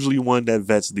is usually one that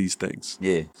vets these things.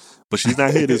 Yeah. But she's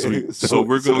not here this week. so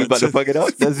we're going we about to fuck it up?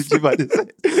 That's what you about to say?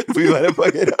 We about to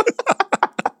fuck it up?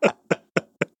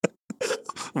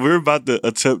 We're about to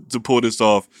attempt to pull this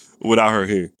off without her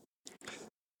here.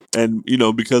 And,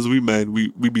 because we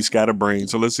be scatterbrained.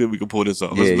 So let's see if we can pull this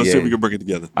off. Let's see if we can bring it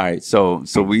together. All right. So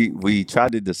we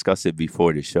tried to discuss it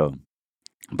before the show.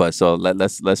 But so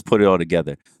let's put it all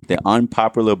together. The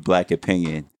unpopular black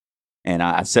opinion, and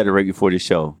I said it right before the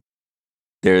show,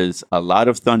 there's a lot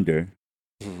of thunder,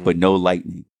 but no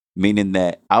lightning. Meaning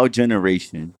that our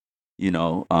generation,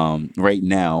 right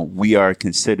now, we are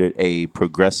considered a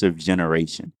progressive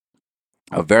generation.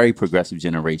 A very progressive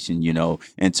generation,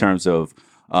 in terms of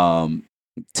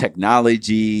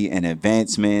technology and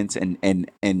advancements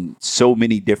and so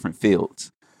many different fields.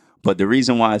 But the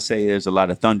reason why I say there's a lot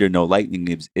of thunder, no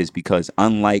lightning is because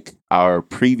unlike our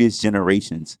previous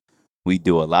generations, we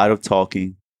do a lot of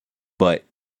talking, but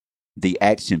the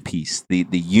action piece, the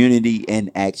unity in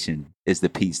action is the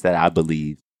piece that I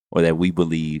believe or that we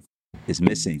believe is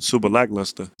missing. Super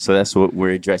lackluster. So that's what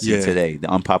we're addressing today, the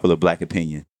unpopular black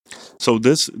opinion. So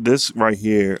this right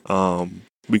here,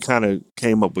 we kind of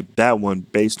came up with that one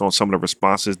based on some of the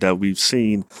responses that we've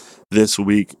seen this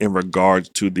week in regards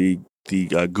to the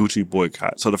Gucci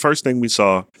boycott. So the first thing we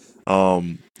saw,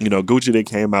 Gucci, they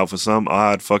came out for some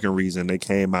odd fucking reason. They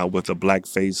came out with a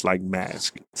blackface like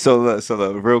mask. So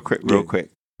real quick.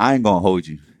 I ain't gonna hold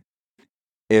you.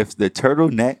 If the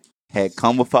turtleneck had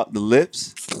come without the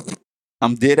lips,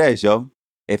 I'm dead ass, yo.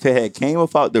 If it had came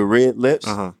without the red lips,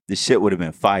 Uh-huh. the shit would have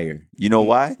been fire. You know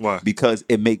why? Why? Because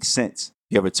it makes sense.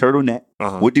 You have a turtleneck.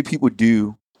 Uh-huh. What do people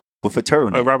do with a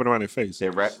turtleneck? Wrap it around their face. They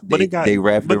wrap. But They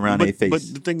wrap it around their face. But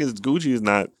the thing is, Gucci is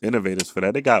not innovators for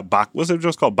that. They got what's it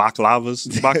just called? Baklavas.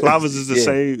 Baklavas is the Yeah.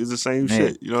 same. Is the same Man.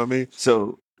 shit. You know what I mean?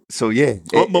 So yeah.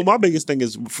 Well, my biggest thing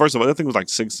is, first of all, that thing was like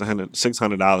 $600,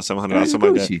 $700, it's something like that.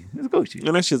 It's Gucci.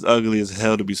 And that shit's ugly as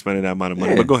hell to be spending that amount of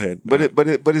money. Yeah. But go ahead. But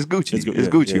it's Gucci. It's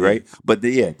Gucci, yeah, right? But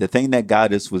the thing that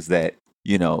got us was that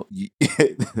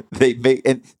they make,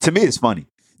 and to me it's funny.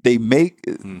 They make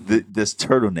this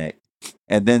turtleneck,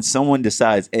 and then someone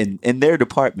decides in their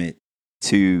department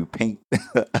to paint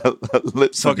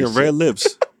lips. on Fucking this red shit.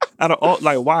 lips. Out of all,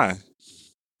 like, why?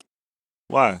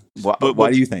 Why?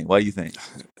 Why do you think? Why do you think?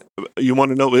 You want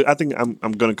to know? I think I'm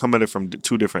going to come at it from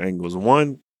two different angles.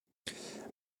 One,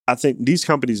 I think these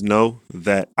companies know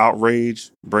that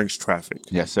outrage brings traffic.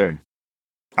 Yes, sir.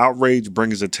 Outrage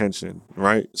brings attention,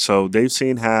 right? So they've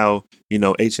seen how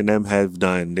H&M have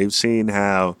done. They've seen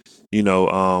how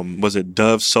was it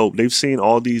Dove soap? They've seen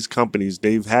all these companies.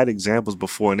 They've had examples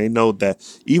before, and they know that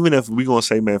even if we're gonna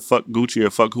say, man, fuck Gucci or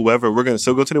fuck whoever, we're gonna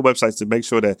still go to their websites to make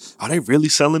sure that are they really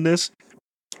selling this?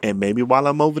 And maybe while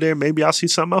I'm over there, maybe I'll see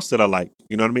something else that I like.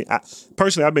 You know what I mean?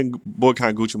 Personally, I've been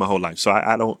boycotting Gucci my whole life, so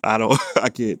I don't, I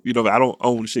can't, I don't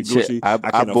own shit Gucci. I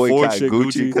can't afford boycott shit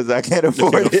Gucci because I can't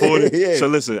afford it. Yeah. So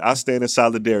listen, I stand in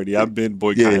solidarity. I've been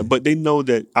boycotting, Yeah. but they know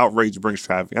that outrage brings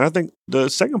traffic. And I think the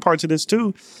second part to this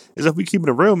too is if we keep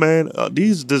it real, man,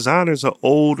 these designers are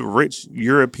old, rich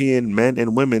European men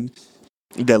and women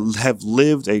that have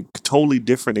lived a totally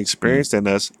different experience than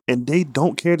us, and they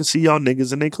don't care to see y'all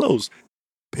niggas in their clothes.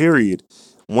 Period.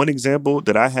 One example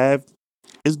that I have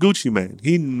is Gucci Mane.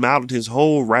 He modeled his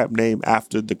whole rap name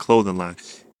after the clothing line.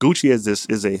 Gucci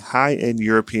is a high-end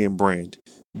European brand.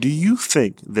 Do you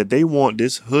think that they want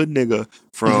this hood nigga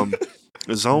from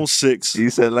Zone 6,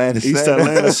 East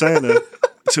Atlanta Santa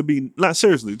to be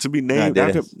to be named Not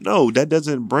after? that. No, that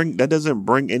doesn't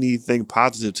bring anything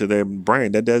positive to their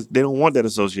brand. They don't want that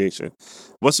association.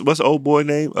 What's old boy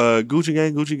name? Gucci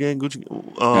Gang.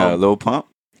 Lil Pump.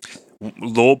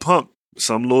 Lil Pump,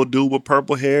 some little dude with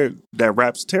purple hair that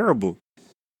raps terrible.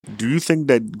 Do you think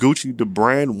that Gucci, the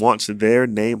brand, wants their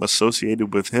name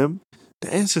associated with him?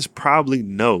 The answer is probably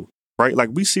no, right? Like,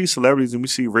 we see celebrities and we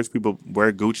see rich people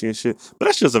wear Gucci and shit, but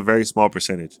that's just a very small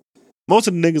percentage. Most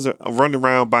of the niggas are running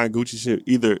around buying Gucci shit.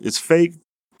 Either it's fake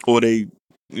or they, you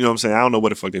know what I'm saying? I don't know where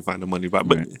the fuck they find the money by,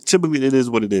 but typically it is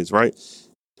what it is, right?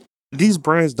 These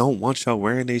brands don't want y'all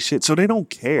wearing their shit, so they don't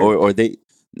care. Or they,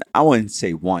 I wouldn't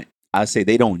say want. I say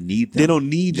they don't need them. They don't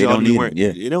need y'all wearing.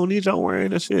 Yeah. They don't need y'all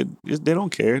wearing that shit. They don't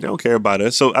care. They don't care about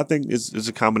us. So I think it's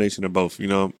a combination of both.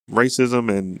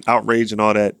 Racism and outrage and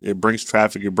all that. It brings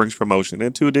traffic. It brings promotion.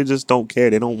 And two, they just don't care.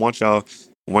 They don't want y'all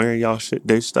wearing y'all shit,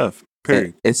 their stuff.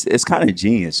 Period. It's kind of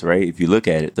genius, right? If you look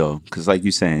at it though, because like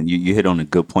you saying, you hit on a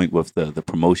good point with the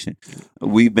promotion.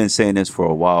 We've been saying this for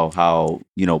a while. How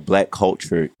Black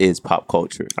culture is pop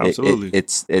culture. Absolutely.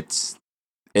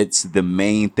 It's the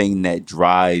main thing that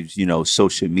drives,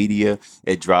 social media.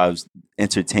 It drives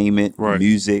entertainment, Right.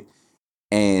 music.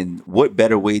 And what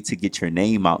better way to get your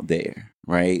name out there,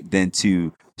 right, than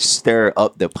to stir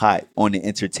up the pot on the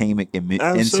entertainment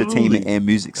and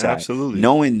music side. Absolutely.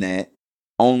 Knowing that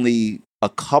only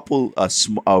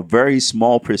a very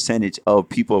small percentage of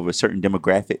people of a certain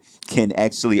demographic can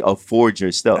actually afford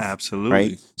your stuff. Absolutely.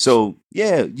 Right? So,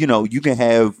 yeah, you can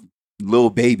have Lil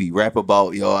Baby rap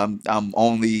about, I'm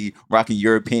only rocking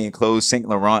European clothes, Saint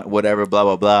Laurent, whatever, blah,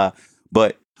 blah, blah.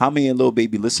 But how many Lil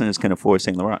Baby listeners can afford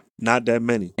Saint Laurent? Not that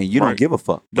many. And you don't give a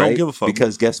fuck. Don't right? give a fuck.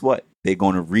 Because guess what? They're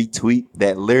going to retweet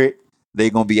that lyric. They're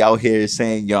going to be out here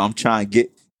saying, I'm trying to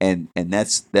get, and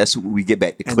that's what we get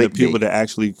back to And the clickbait. people that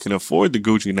actually can afford the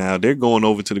Gucci now, they're going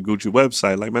over to the Gucci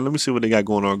website. Like, man, let me see what they got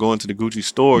going on. Going to the Gucci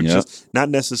store, Yep. just not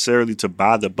necessarily to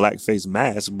buy the blackface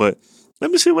mask, but let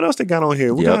me see what else they got on here.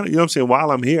 Yep. You know what I'm saying? While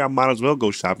I'm here, I might as well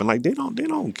go shopping. Like, they don't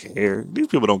care. These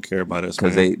people don't care about us,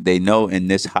 Because man. they know in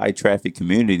this high traffic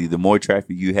community, the more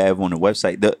traffic you have on the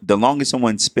website, the longer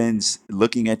someone spends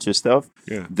looking at your stuff,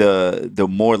 Yeah. the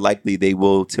more likely they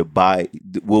will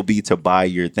be to buy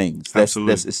your things. That's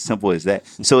Absolutely. as simple as that.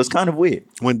 So it's kind of weird.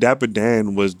 When Dapper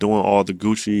Dan was doing all the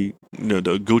Gucci,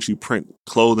 the Gucci print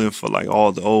clothing for like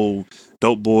all the old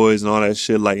dope boys and all that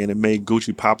shit, like, and it made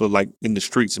Gucci popular, like in the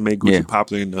streets. It made Gucci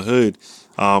popular in the hood.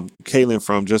 Kaylin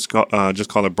from Just Call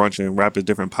It Brunch and Rap a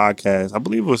Different podcast, I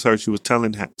believe it was her. She was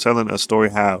telling a story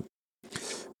how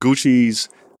Gucci's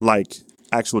like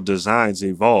actual designs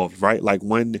evolved, right? Like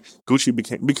when Gucci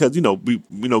became, because a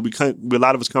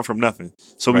lot of us come from nothing,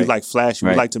 so we Right. like flashy. We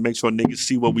Right. like to make sure niggas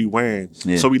see what we wearing.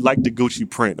 Yeah. So we like the Gucci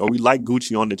print, or we like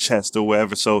Gucci on the chest or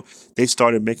whatever. So they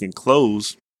started making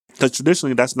clothes. Because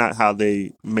traditionally, that's not how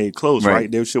they made clothes, right?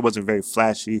 Their shit wasn't very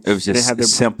flashy. It was They just had their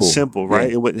simple. right?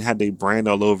 Yeah. It wouldn't have their brand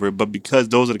all over it. But because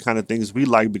those are the kind of things we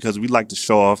like, because we like to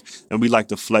show off and we like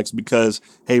to flex. Because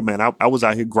hey, man, I was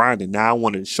out here grinding. Now I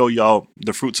want to show y'all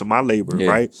the fruits of my labor, Yeah.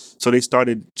 right? So they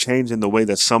started changing the way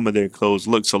that some of their clothes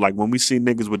look. So like when we see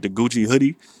niggas with the Gucci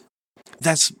hoodie,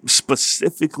 that's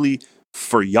specifically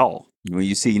for y'all. When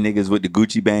you see niggas with the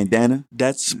Gucci bandana,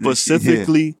 That's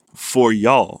specifically for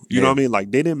y'all. You know what I mean? Like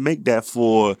they didn't make that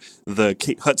for the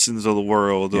Kate Hudsons of the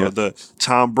world or the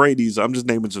Tom Brady's. I'm just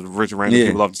naming just rich random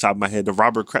people off the top of my head. The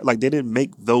Robert like they didn't make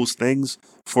those things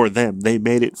for them. They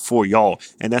made it for y'all.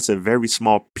 And that's a very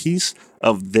small piece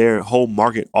of their whole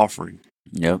market offering.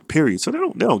 Yep. Period. So they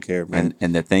don't care, man.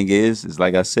 And the thing is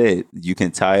like I said, you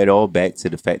can tie it all back to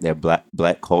the fact that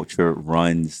black culture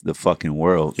runs the fucking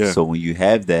world. Yeah. So when you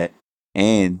have that,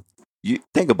 and you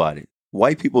think about it,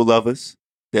 white people love us.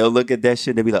 They'll look at that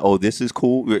shit. They'll be like, "Oh, this is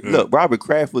cool." Yeah. Look, Robert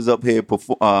Kraft was up here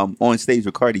on stage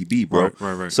with Cardi B, bro.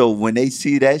 Right. So when they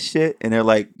see that shit and they're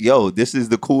like, "Yo, this is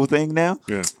the cool thing now,"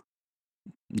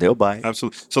 they'll buy it.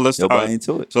 Absolutely. So let's buy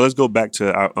into it. So let's go back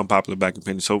to our unpopular black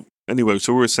opinion. So anyway,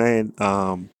 so we were saying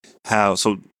how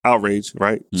outrage,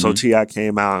 right? Mm-hmm. So T.I.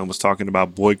 came out and was talking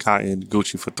about boycotting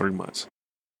Gucci for 3 months.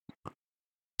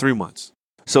 3 months.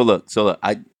 So look,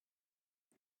 I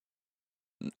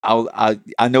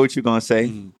know what you're gonna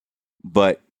say,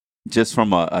 but just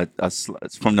from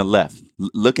from the left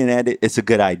looking at it, it's a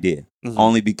good idea.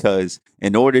 Only because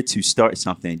in order to start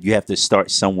something, you have to start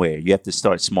somewhere. You have to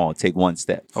start small. Take one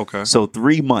step. Okay. So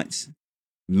 3 months,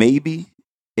 maybe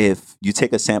if you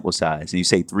take a sample size and you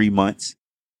say 3 months,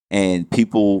 and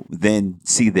people then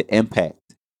see the impact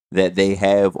that they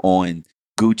have on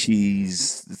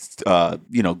Gucci's,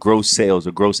 gross sales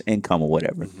or gross income or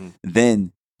whatever,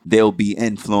 then they'll be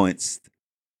influenced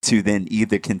to then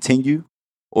either continue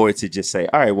or to just say,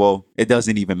 all right, well, it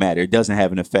doesn't even matter. It doesn't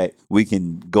have an effect. We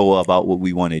can go about what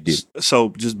we want to do. So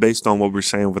just based on what we're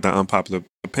saying with the unpopular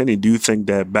opinion, do you think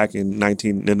that back in the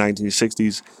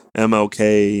 1960s,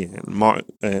 MLK and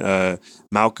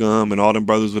Malcolm and all them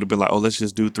brothers would have been like, oh, let's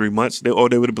just do 3 months? Or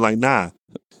they would have been like, nah,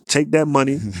 take that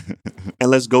money and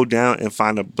let's go down and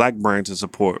find a black brand to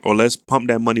support, or let's pump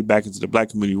that money back into the black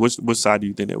community. Which side do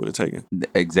you think they would have taken?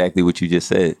 Exactly what you just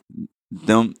said.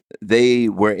 They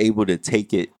were able to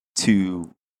take it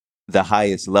to the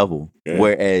highest level,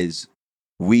 whereas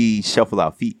we shuffle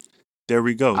our feet. There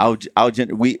we go.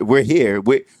 We're here.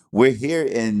 We're here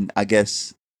in, I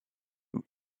guess,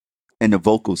 in the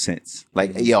vocal sense.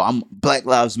 Like, yo, I'm Black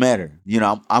Lives Matter. You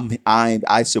know,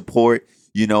 I support,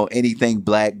 anything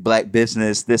black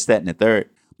business, this, that, and the third.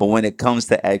 But when it comes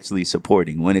to actually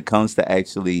supporting, when it comes to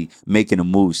actually making a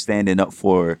move, standing up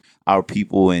for our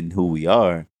people and who we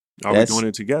are we doing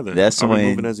it together? That's we when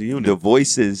moving as a unit? The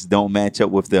voices don't match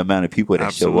up with the amount of people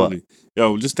that show up.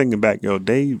 Yo, just thinking back,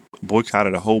 they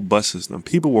boycotted a whole bus system.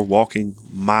 People were walking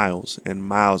miles and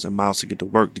miles and miles to get to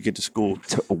work, to get to school.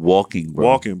 Walking,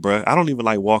 bro. I don't even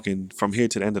like walking from here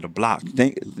to the end of the block.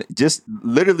 Just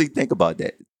literally think about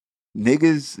that.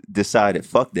 Niggas decided,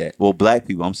 fuck that. Well, black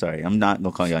people, I'm sorry. I'm not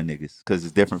going to call y'all niggas because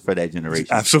it's different for that generation.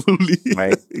 Absolutely.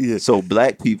 Right? Yeah. So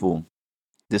black people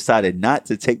decided not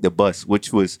to take the bus,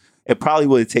 it probably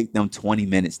would take them 20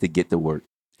 minutes to get to work.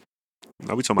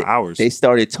 Now we talking about hours. They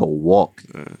started to walk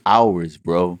hours,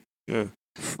 bro. Yeah.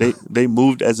 They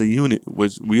moved as a unit,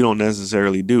 which we don't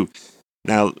necessarily do.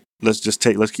 Now we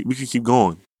can keep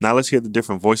going. Now let's hear the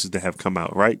different voices that have come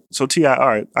out, right? So T.I., all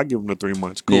right, I give him the 3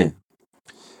 months. Cool. Yeah.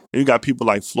 And you got people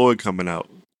like Floyd coming out.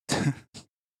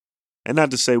 And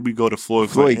not to say we go to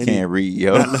Floyd can't read,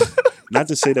 yo. Not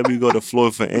to say that we go to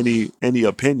Floyd for any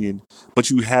opinion, but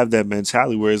you have that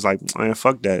mentality where it's like, man,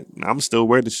 fuck that. I'm still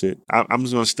wear the shit. I'm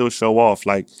just gonna still show off.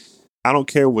 Like, I don't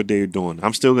care what they're doing.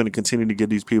 I'm still gonna continue to give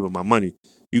these people my money.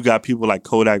 You got people like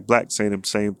Kodak Black saying the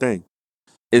same thing.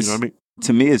 You know what I mean?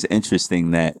 To me, it's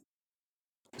interesting that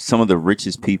some of the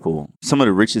richest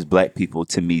black people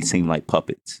to me seem like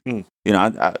puppets. I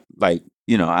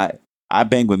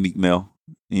bang with Meek Mill.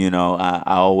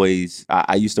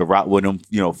 I used to rock with him,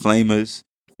 Flamers.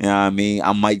 You know what I mean?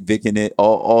 I'm Mike Vick in it,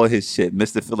 all his shit,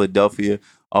 Mr. Philadelphia,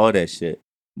 all that shit.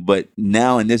 But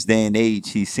now in this day and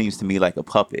age, he seems to me like a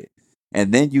puppet.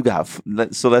 And then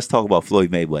let's talk about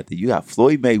Floyd Mayweather. You got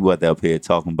Floyd Mayweather up here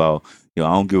talking about, I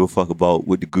don't give a fuck about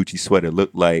what the Gucci sweater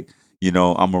look like. I'm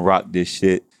going to rock this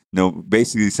shit.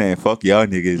 Basically saying, fuck y'all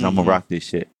niggas, I'm going to rock this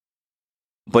shit.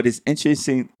 But it's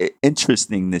interesting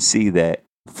to see that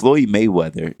Floyd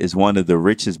Mayweather is one of the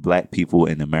richest black people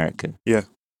in America. Yeah.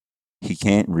 He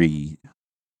can't read.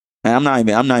 And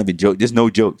I'm not even joking. There's no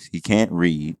jokes. He can't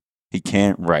read. He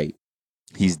can't write.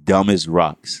 He's dumb as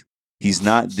rocks. He's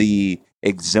not the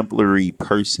exemplary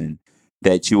person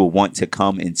that you will want to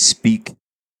come and speak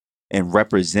and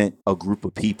represent a group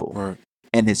of people. Right.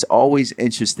 And it's always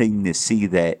interesting to see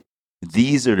that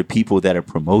these are the people that are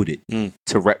promoted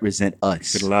to represent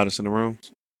us. Get the loudest in the room.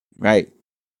 Right.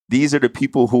 These are the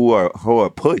people who are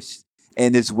pushed.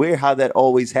 And it's weird how that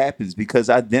always happens, because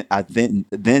I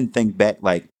then think back,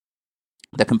 like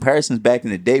the comparisons back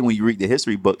in the day when you read the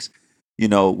history books, you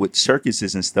know, with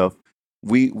circuses and stuff,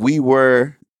 we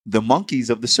were the monkeys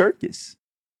of the circus.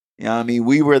 You know what I mean?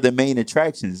 We were the main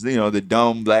attractions, you know, the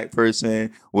dumb black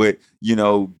person with, you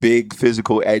know, big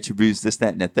physical attributes, this,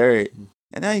 that, and the third.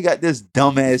 And now you got this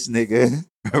dumbass nigga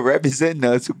representing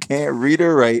us who can't read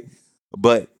or write,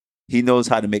 but he knows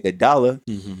how to make $1.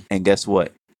 Mm-hmm. And guess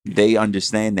what? They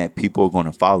understand that people are going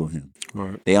to follow him.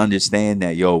 Right. They understand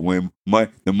that, yo, when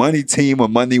the money team or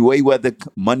Money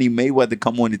Mayweather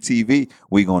come on the TV,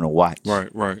 we going to watch. Right.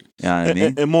 You know what I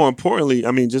mean? And more importantly,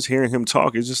 I mean, just hearing him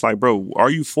talk, it's just like, bro, are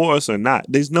you for us or not?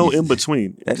 There's no in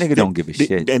between. That nigga don't give a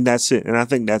shit. And that's it. And I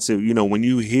think that's it. You know, when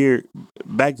you hear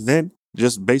back then,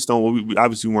 just based on what we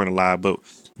obviously weren't alive, but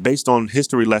based on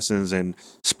history lessons and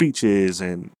speeches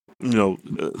and, you know,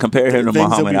 compare him to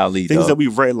Muhammad Ali. Things that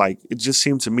we've read, like it just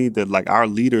seemed to me that like our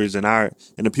leaders and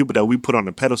the people that we put on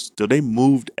the pedestal, they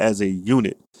moved as a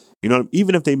unit. You know,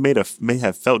 even if they may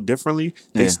have felt differently,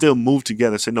 they still moved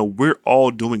together. Said, no, we're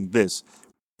all doing this,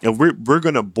 and we're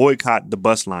gonna boycott the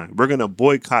bus line. We're gonna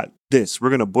boycott this. We're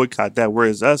gonna boycott that.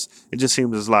 Whereas us, it just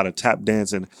seems there's a lot of tap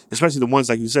dancing, especially the ones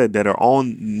like you said that are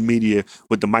on media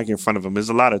with the mic in front of them. There's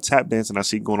a lot of tap dancing I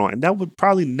see going on, and that would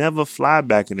probably never fly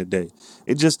back in the day.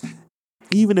 It just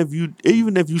even if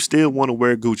you still want to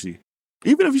wear Gucci,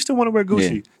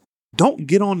 don't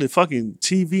get on the fucking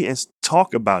TV and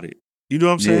talk about it. You know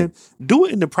what I'm saying? Do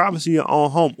it in the privacy of your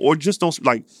own home, or just don't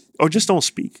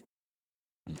speak.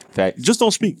 Fact. Just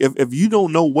don't speak. If you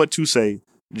don't know what to say,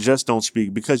 just don't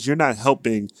speak, because you're not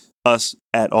helping us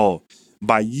at all.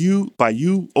 By you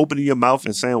opening your mouth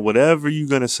and saying whatever you're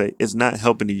gonna say, it's not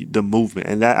helping the movement,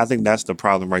 and I think that's the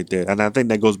problem right there. And I think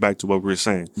that goes back to what we were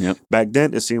saying. Yep. Back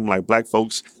then, it seemed like black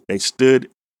folks, they stood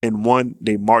in one.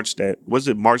 They marched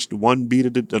marched one beat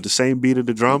of the same beat of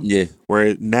the drum. Yeah.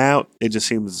 Where now it just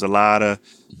seems there's a lot of,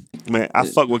 man. I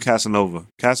fuck with Casanova.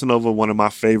 Casanova, one of my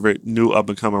favorite new up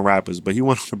and coming rappers. But he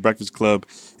went on the Breakfast Club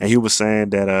and he was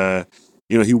saying that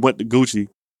he went to Gucci.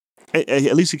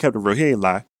 At least he kept it real. He ain't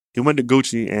lie. He went to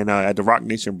Gucci, and at the Rock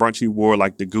Nation brunch, he wore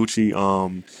like the Gucci,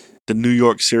 the New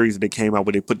York series that they came out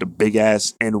where they put the big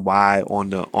ass NY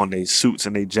on their suits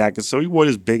and their jackets. So he wore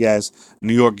this big ass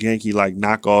New York Yankee like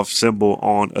knockoff symbol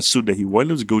on a suit that he wore.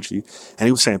 And it was Gucci, and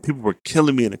he was saying people were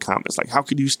killing me in the comments, like, how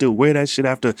could you still wear that shit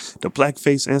after the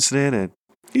blackface incident? And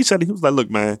he was like, look,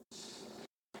 man,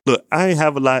 I ain't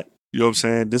have a lot. You know what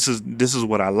I'm saying? This is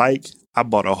what I like. I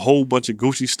bought a whole bunch of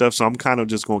Gucci stuff, so I'm kind of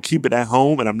just going to keep it at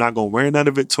home, and I'm not going to wear none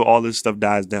of it till all this stuff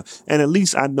dies down. And at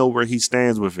least I know where he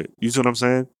stands with it. You see what I'm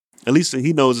saying? At least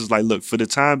he knows it's like, look, for the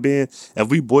time being, if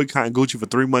we boycott Gucci for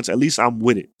 3 months, at least I'm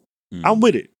with it. I'm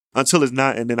with it until it's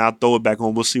not, and then I'll throw it back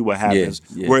on. We'll see what happens.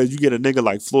 Yeah. Whereas you get a nigga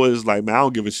like Floyd is like, man, I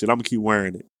don't give a shit. I'm going to keep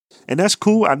wearing it. And that's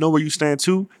cool. I know where you stand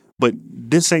too. But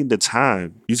this ain't the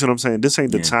time. You see what I'm saying? This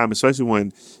ain't the time, especially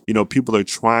when, people are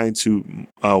trying to,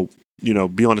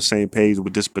 be on the same page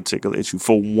with this particular issue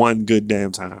for one good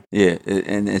damn time. Yeah,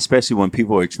 and especially when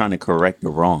people are trying to correct the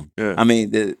wrong. Yeah. I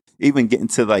mean, even getting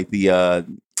to like the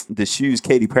shoes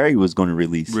Katy Perry was going to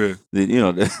release. Yeah.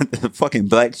 The fucking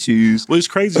black shoes. Well, it's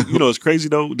crazy. It's crazy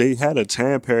though. They had a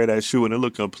tan pair of that shoe and it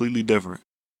looked completely different.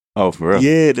 Oh, for real?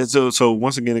 Yeah. So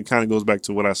once again, it kind of goes back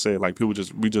to what I said. Like we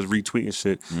just retweeting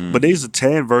shit. But there's a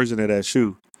tan version of that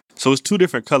shoe. So it's two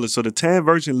different colors. So the tan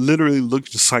version literally looks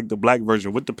just like the black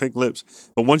version with the pink lips.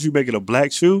 But once you make it a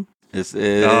black shoe, it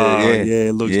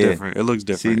looks different. It looks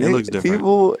different. See, it looks different.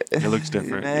 It looks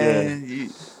different. Man,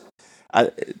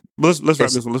 Let's wrap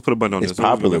this one. Let's put a button on this. It's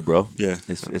popular, bro. Yeah.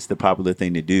 It's the popular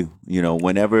thing to do.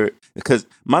 Because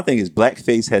my thing is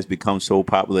blackface has become so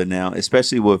popular now,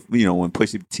 especially with, when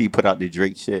Pusha T put out the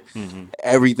Drake shit,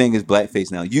 everything is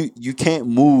blackface now. You can't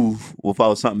move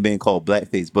without something being called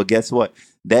blackface. But guess what?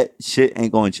 That shit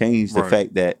ain't going to change the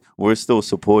fact that we're still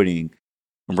supporting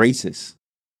racists.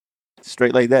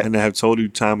 Straight like that. And they have told you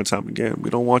time and time again, we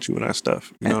don't want you in our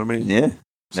stuff. You know what I mean? Yeah.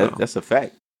 That's a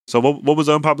fact. So what was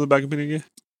the unpopular black opinion again?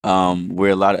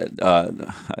 We're a lot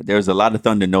of there's a lot of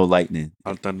thunder, no lightning. A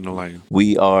lot of thunder, no lightning.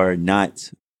 We are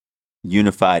not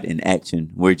unified in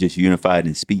action. We're just unified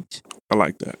in speech. I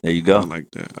like that. There you I go.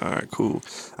 like that. All right, cool.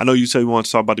 I know you said you want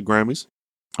to talk about the Grammys.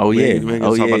 Oh We yeah. ain't gonna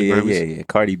Oh talk yeah, about the yeah, Grammys. yeah.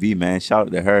 Cardi B, man. Shout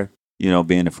out to her.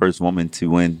 Being the first woman to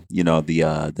win,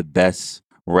 the best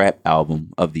rap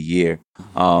album of the year.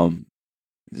 Um,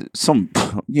 some,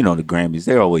 the Grammys,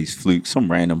 they're always fluke.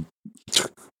 Some random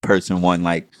person won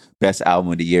like best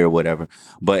album of the year or whatever.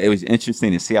 But it was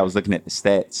interesting to see. I was looking at the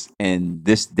stats, and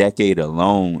this decade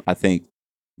alone, I think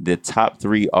the top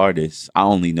three artists. I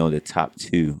only know the top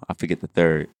two. I forget the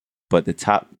third, but the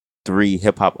top three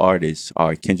hip hop artists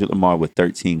are Kendrick Lamar with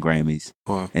 13 Grammys,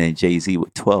 Wow. and Jay-Z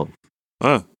with 12,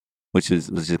 Huh. which was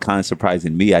just kind of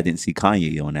surprising me. I didn't see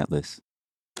Kanye on that list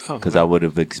because I would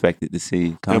have expected to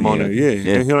see Kanye. him on there. Yeah.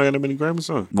 yeah. And he don't got that many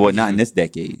Grammys on. Well, not in this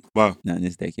decade. Wow. Not in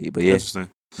this decade, but yeah. Interesting.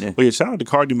 Yeah. But yeah, shout out to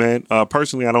Cardi, man.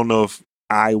 Personally, I don't know if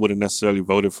I would have necessarily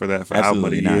voted for that for album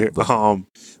of the Absolutely year. not,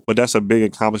 But that's a big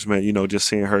accomplishment, just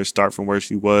seeing her start from where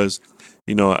she was.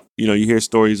 You hear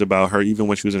stories about her even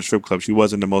when she was in strip club. She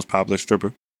wasn't the most popular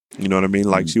stripper. You know what I mean?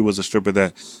 Like she was a stripper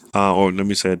that, or let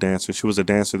me say a dancer. She was a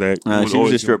dancer that she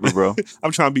was a stripper, bro.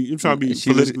 I'm trying to be She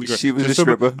was, politically correct. she was a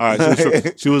stripper. All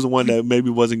right, she was the one that maybe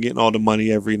wasn't getting all the money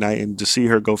every night, and to see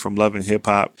her go from loving hip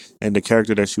hop and the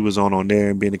character that she was on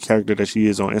there, and being the character that she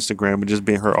is on Instagram, and just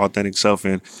being her authentic self,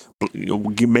 and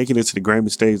making it to the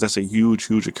Grammy stage, that's a huge,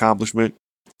 huge accomplishment.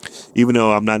 Even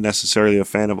though I'm not necessarily a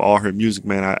fan of all her music,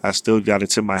 man, I still got to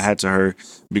tip my hat to her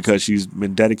because she's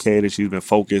been dedicated, she's been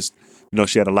focused.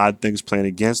 She had a lot of things playing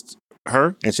against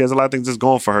her, and she has a lot of things that's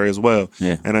going for her as well.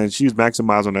 Yeah. And she's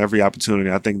maximized on every opportunity.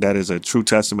 I think that is a true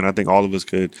testament. I think all of us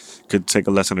could take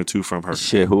a lesson or two from her.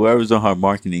 Shit, whoever's on her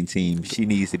marketing team, she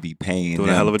needs to be paying Doing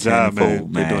them a hell of a job,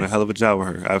 tenfold, man. They're doing a hell of a job with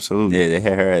her. Absolutely. Yeah, they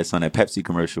had her ass on that Pepsi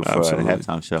commercial for the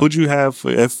halftime show. Who'd you have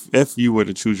if you were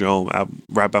to choose your own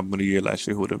rap album of the year last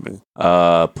year? Who would it have been?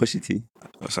 Pusha T.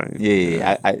 Same.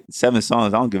 Yeah. I 7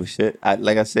 songs. I don't give a shit.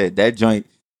 Like I said, that joint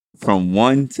from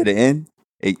 1 to the end.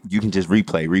 You can just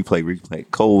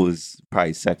replay. Cole was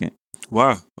probably second.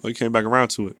 Wow, he came back around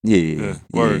to it. Yeah.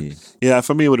 Word. Yeah,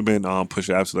 for me it would have been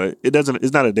Pusha. Absolutely.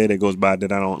 It's not a day that goes by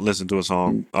that I don't listen to a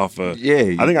song off of.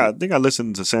 Yeah. I think I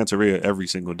listen to Santeria every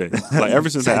single day. Like ever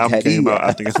since the album came out,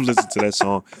 I think I've listened to that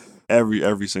song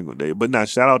every single day. But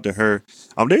shout out to her.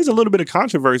 There's a little bit of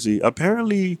controversy.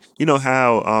 Apparently, you know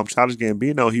how Childish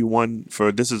Gambino, he won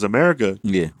for This Is America.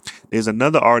 Yeah. There's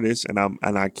another artist, and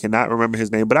I cannot remember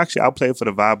his name, but actually I'll play it for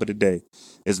the vibe of the day.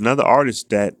 There's another artist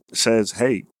that says,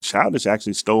 "Hey, Childish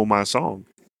actually stole my song."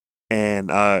 And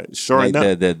sure like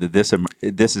enough,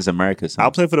 this is America song.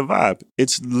 I'll play for the vibe.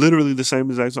 It's literally the same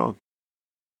exact song.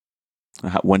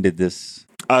 When did this?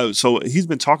 So he's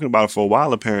been talking about it for a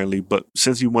while apparently, but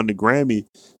since he won the Grammy,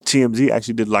 TMZ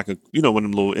actually did like one of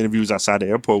them little interviews outside the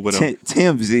airport with him.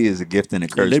 TMZ is a gift and a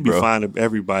curse, They be bro. fine to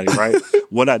everybody, right?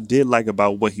 What I did like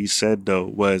about what he said though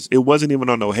was it wasn't even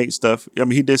on no hate stuff. I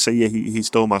mean, he did say he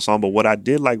stole my song, but what I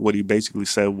did like what he basically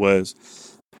said was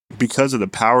because of the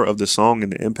power of the song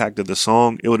and the impact of the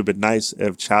song, it would have been nice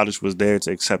if Childish was there to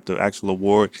accept the actual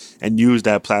award and use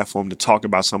that platform to talk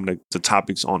about some of the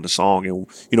topics on the song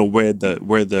and where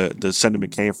the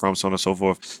sentiment came from, so on and so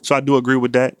forth. So I do agree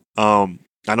with that.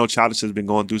 I know Childish has been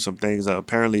going through some things.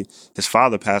 Apparently, his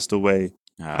father passed away.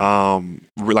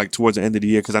 Like towards the end of the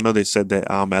year, because I know they said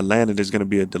that Atlanta there's going to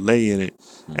be a delay in it,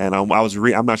 and I'm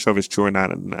not sure if it's true or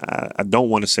not. And I don't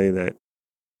want to say that.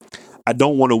 I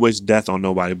don't want to wish death on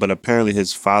nobody, but apparently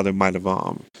his father might have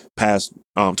passed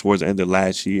towards the end of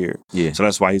last year. Yeah. So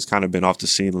that's why he's kind of been off the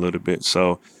scene a little bit.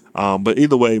 So, but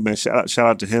either way, man, shout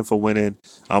out to him for winning.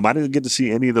 I didn't get to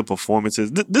see any of the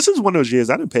performances. This is one of those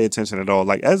years I didn't pay attention at all.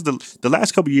 Like as the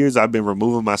last couple of years, I've been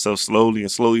removing myself slowly,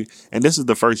 and this is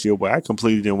the first year where I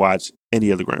completely didn't watch any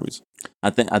of the Grammys.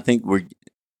 I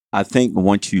think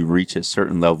once you reach a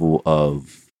certain level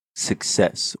of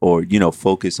success or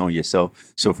focus on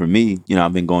yourself. So for me,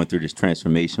 I've been going through this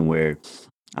transformation where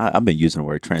I've been using the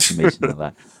word transformation a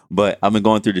lot, but I've been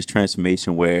going through this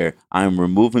transformation where I'm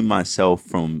removing myself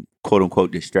from quote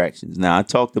unquote distractions. Now I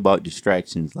talked about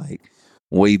distractions like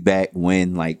way back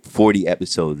when, like 40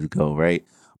 episodes ago, right?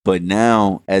 But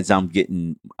now as I'm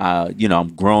getting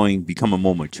I'm growing, becoming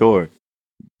more mature,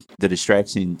 the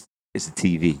distraction is the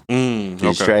TV. The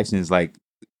distraction is like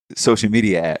social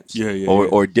media apps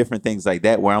or different things like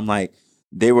that where I'm like,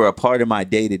 they were a part of my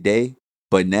day to day,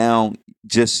 but now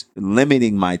just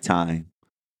limiting my time,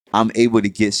 I'm able to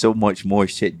get so much more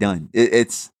shit done.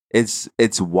 It's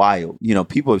wild.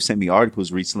 People have sent me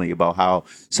articles recently about how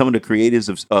some of the creators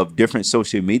of different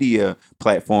social media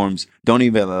platforms don't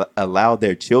even allow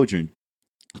their children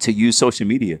to use social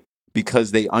media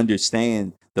because they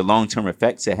understand the long-term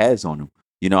effects it has on them.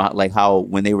 You know, like how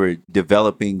when they were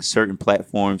developing certain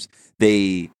platforms,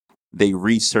 they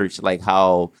researched like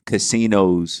how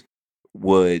casinos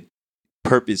would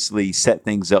purposely set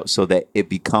things up so that it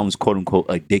becomes quote unquote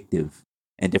addictive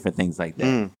and different things like that.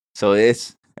 Mm. So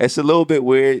it's a little bit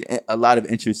weird. A lot of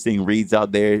interesting reads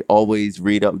out there. Always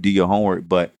read up, do your homework.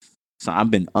 But so I've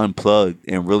been unplugged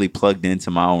and really plugged into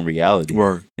my own reality.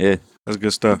 Word. Yeah. That's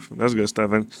good stuff. That's good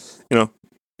stuff. And you know,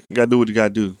 you gotta do what you gotta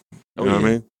do. You know what I yeah.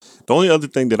 mean? The only other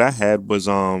thing that I had was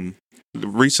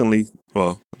recently,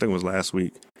 well, I think it was last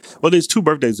week. Well, there's 2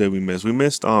 birthdays that we missed. We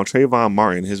missed Trayvon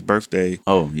Martin, his birthday.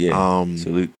 Oh yeah.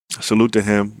 Salute to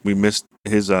him. We missed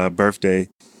his birthday.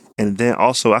 And then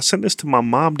also I sent this to my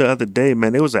mom the other day,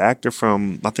 man. There was an actor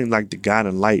from I think like The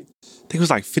Guiding Light. I think he was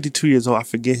like 52 years old. I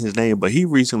forget his name, but he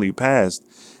recently passed.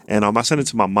 And I sent it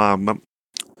to my mom.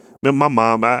 My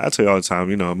mom, I tell you all the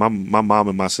time, you know, my mom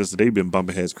and my sister, they've been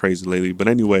bumping heads crazy lately. But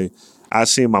anyway, I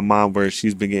seen my mom where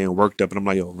she's been getting worked up, and I'm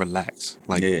like, yo, relax.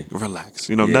 Like, relax.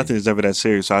 You know, nothing is ever that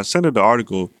serious. So I sent her the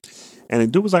article, and the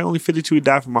dude was like only 52, he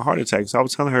died from a heart attack. So I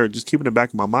was telling her, just keep in the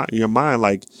back of your mind,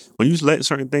 like, when you let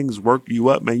certain things work you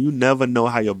up, man, you never know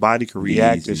how your body can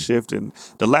react and shift. And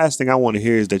the last thing I want to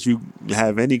hear is that you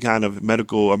have any kind of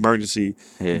medical emergency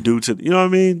due to, you know what I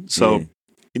mean? So,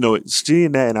 you know,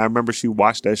 seeing that, and I remember she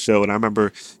watched that show, and I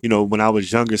remember, you know, when I was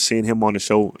younger, seeing him on the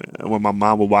show when my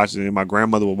mom would watch it and my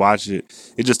grandmother would watch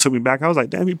it, it just took me back. I was like,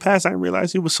 damn, he passed. I didn't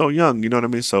realize he was so young. You know what I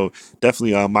mean? So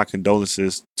definitely my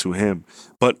condolences to him.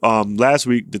 But last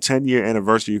week, the 10-year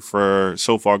anniversary for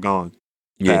So Far Gone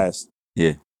passed.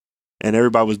 Yeah. And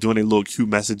everybody was doing their little cute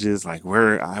messages, like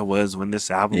where I was when this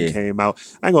album came out.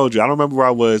 I ain't gonna hold you. I don't remember where I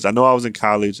was. I know I was in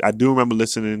college. I do remember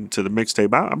listening to the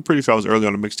mixtape. I'm pretty sure I was early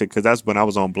on the mixtape because that's when I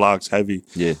was on blogs heavy.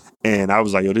 Yeah. And I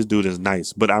was like, yo, this dude is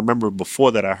nice. But I remember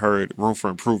before that I heard Room for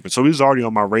Improvement. So he was already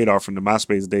on my radar from the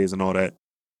MySpace days and all that.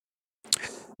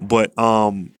 But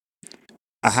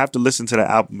I have to listen to the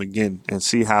album again and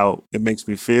see how it makes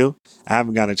me feel. I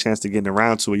haven't gotten a chance to get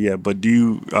around to it yet. But do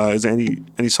you? Is there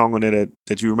any song on there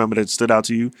that you remember that stood out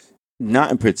to you?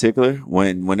 Not in particular.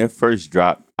 When it first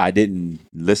dropped, I didn't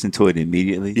listen to it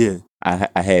immediately. Yeah,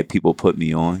 I had people put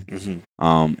me on,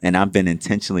 and I've been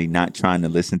intentionally not trying to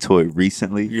listen to it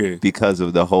recently because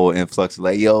of the whole influx.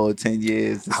 Like, yo, 10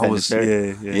 years.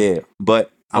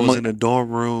 But I was in a dorm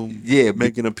room,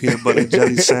 making a peanut butter and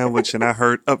jelly sandwich, and I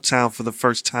heard Uptown for the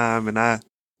first time, and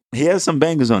he has some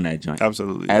bangers on that joint.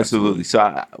 Absolutely.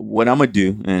 So what I'm gonna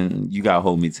do, and you gotta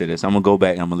hold me to this, I'm gonna go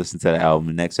back and I'm gonna listen to the album.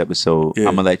 The next episode, I'm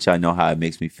gonna let y'all know how it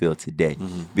makes me feel today,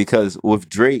 because with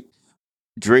Drake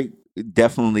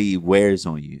definitely wears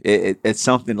on you. It's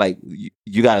something like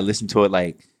you gotta listen to it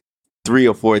like 3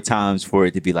 or 4 times for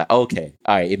it to be like, okay,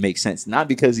 all right, it makes sense. Not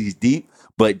because he's deep,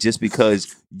 but just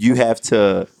because you have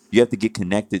to get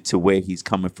connected to where he's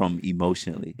coming from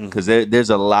emotionally. Because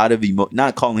there's a lot of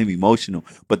not calling him emotional,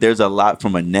 but there's a lot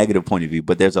from a negative point of view.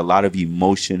 But there's a lot of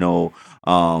emotional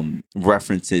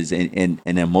references and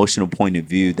an emotional point of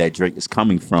view that Drake is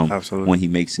coming from when he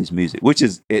makes his music, which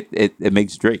is it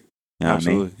makes Drake. You know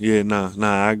Absolutely. I mean?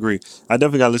 Yeah, I agree. I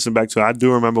definitely got to listen back to it. I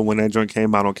do remember when that joint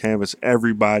came out on Canvas,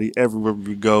 everybody, everywhere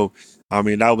we go. I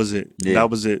mean, that was it. Yeah.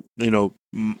 That was it. You know,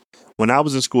 when I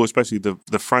was in school, especially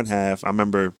the front half, I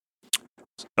remember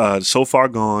So Far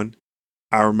Gone.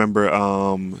 I remember,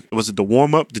 was it the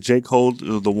warm up, the J. Cole,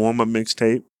 the warm up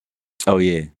mixtape? Oh,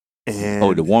 yeah.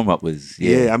 And the warm up was,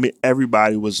 I mean,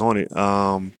 everybody was on it.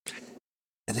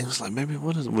 And it was like, maybe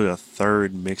what is with a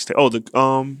third mixtape? Oh,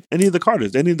 any of the Carter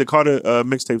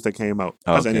mixtapes that came out.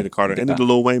 That's any of the Carter, any of the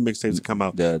Lil Wayne mixtapes that come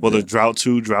out. The Drought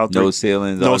 2, Drought 3. No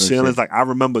Ceilings. No Ceilings. Like, I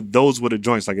remember those were the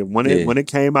joints. Like, when it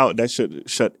came out, that shit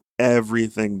shut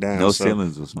everything down. No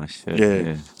Ceilings was my shit.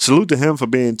 Yeah. Salute to him for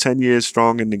being 10 years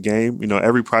strong in the game. You know,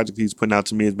 every project he's putting out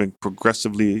to me has been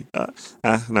progressively.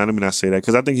 Let me not say that,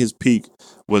 because I think his peak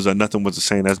was Nothing Was the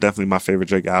Same. That's definitely my favorite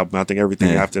Drake album. I think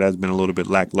everything after that has been a little bit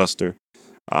lackluster.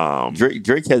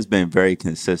 Drake has been very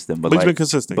consistent, but he's been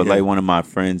consistent. But like one of my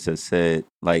friends has said,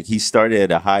 like he started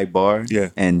at a high bar,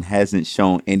 and hasn't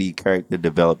shown any character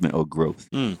development or growth.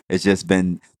 It's just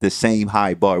been the same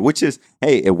high bar, which is,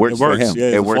 hey, it works for him.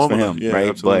 Yeah, it works for him, right?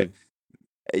 Absolutely.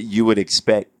 But you would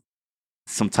expect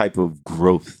some type of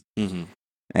growth, and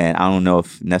I don't know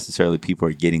if necessarily people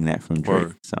are getting that from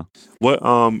Drake. So, what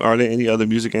are there any other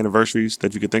music anniversaries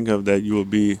that you could think of that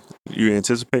you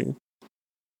anticipating?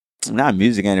 Not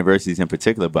music anniversaries in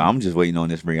particular, but I'm just waiting on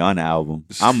this Rihanna album.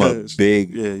 I'm a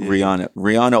big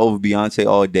Rihanna over Beyonce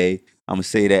all day. I'm gonna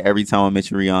say that every time I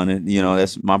mention Rihanna. You know,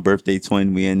 that's my birthday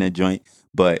twin. We in that joint,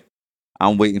 but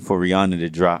I'm waiting for Rihanna to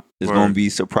drop. It's gonna be a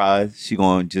surprise. She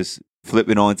gonna just flip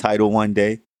it on Tidal one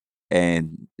day,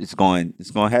 and it's going to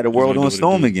have the It's world gonna do on what it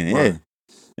storm do. again. Right.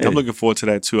 Yeah. I'm looking forward to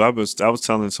that too. I was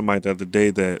telling somebody the other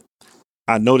day that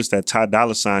I noticed that Ty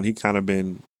Dolla $ign, he kind of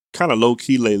been kind of low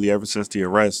key lately ever since the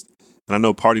arrest. And I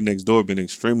know Party Next Door been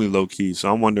extremely low key.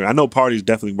 So I'm wondering. I know Party's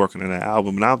definitely working on that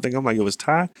album, and I'm like, it was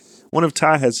Ty. Wonder if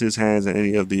Ty has his hands in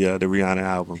any of the Rihanna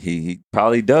album. He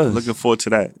probably does. Looking forward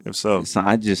to that. If so, So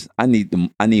I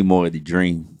need more of the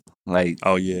dream. Like,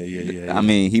 oh yeah. I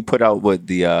mean, he put out what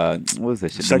was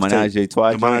that shit? The Menage a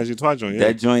Trois The joint. Menage a Trois joint, yeah.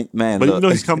 That joint, man. But look, you know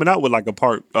he's coming out with like a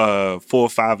part 4,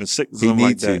 5, and 6, he something like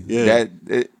needs that. to.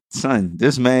 Yeah. Son,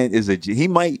 this man is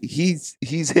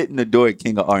he's hitting the door at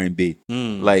King of R&B.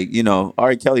 Like,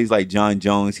 R. Kelly's like John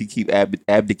Jones. He keep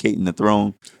abdicating the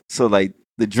throne. So like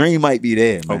the dream might be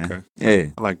there, man. Okay. Yeah.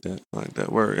 I like that.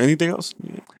 Word. Anything else?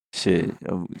 Yeah.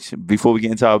 Shit. Before we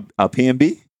get into our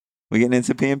PNB, we getting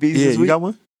into PNBs Yeah, this you week? got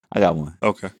one? I got one.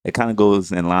 Okay. It kind of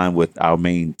goes in line with our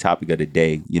main topic of the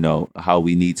day, how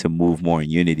we need to move more in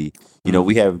unity.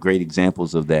 We have great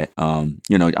examples of that. I'm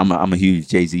a huge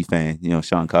Jay-Z fan,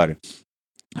 Sean Carter.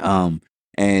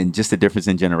 And just the difference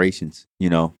in generations,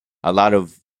 a lot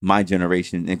of my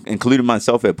generation, including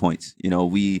myself at points,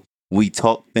 we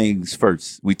talk things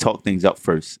first. We talk things up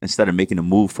first instead of making a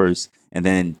move first and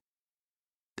then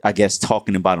I guess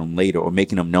talking about them later or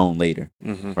making them known later,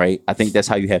 right? I think that's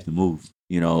how you have to move,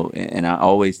 and I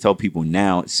always tell people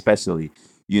now, especially,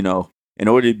 in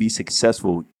order to be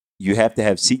successful, you have to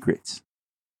have secrets,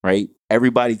 right?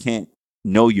 Everybody can't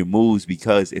know your moves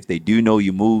because if they do know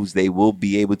your moves, they will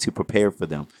be able to prepare for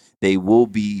them. They will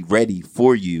be ready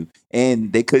for you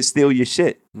and they could steal your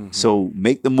shit. So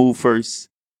make the move first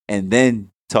and then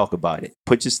talk about it.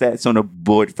 Put your stats on the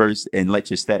board first and let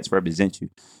your stats represent you.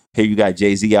 Here you got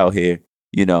Jay-Z out here,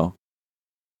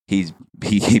 he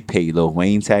paid Lil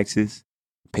Wayne taxes,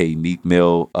 paid Meek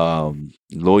Mill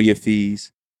lawyer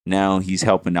fees. Now he's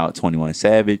helping out 21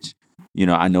 Savage.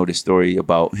 I know the story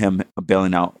about him and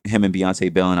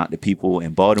Beyonce bailing out the people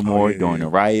in Baltimore during the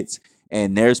riots.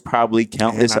 And there's probably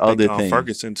countless other things.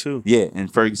 Ferguson too. Yeah,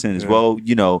 and Ferguson as well.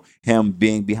 Him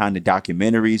being behind the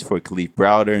documentaries for Khalif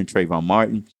Browder and Trayvon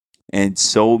Martin. And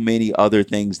so many other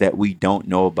things that we don't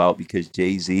know about because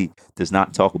Jay-Z does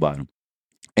not talk about them.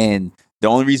 And the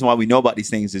only reason why we know about these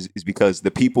things is because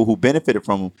the people who benefited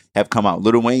from them have come out.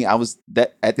 Lil Wayne, I was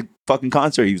at the fucking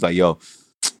concert. He was like, yo,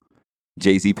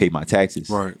 Jay-Z paid my taxes.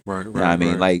 Right. I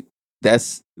mean, like,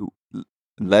 let's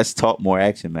talk more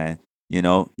action, man.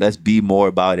 Let's be more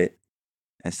about it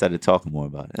instead of talking more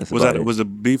about it. Was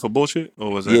it beef or bullshit?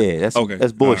 Or was that? Yeah,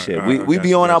 that's bullshit. All right, we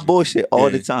be on our bullshit all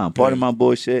the Yeah, time. Part of my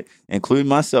bullshit, including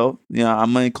myself.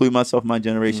 I'm gonna include myself in my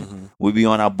generation. We be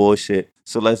on our bullshit.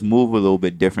 So let's move a little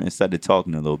bit different instead of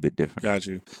talking a little bit different. Got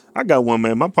you. I got one,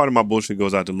 man. My part of my bullshit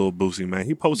goes out to Lil Boosie, man.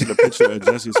 He posted a picture of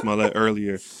Jussie Smollett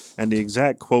earlier, and the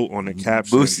exact quote on the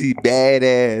caption. Boosie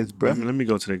badass, bro. Let me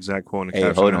go to the exact quote on the Hey,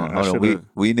 caption. hold on.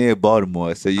 We near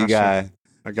Baltimore, so you got.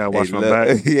 I gotta watch my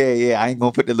back. Yeah. I ain't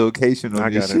gonna put the location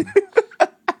on this shit.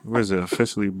 Where is it?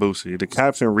 Officially Boosie. The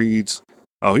caption reads,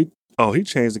 he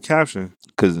changed the caption.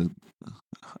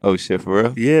 Oh shit, for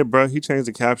real? Yeah, bro. He changed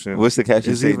the caption. What's the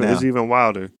caption say now? It's even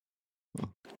wilder.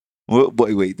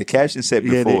 Wait. The caption said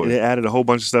before. Yeah, they added a whole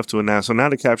bunch of stuff to it now. So now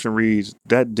the caption reads,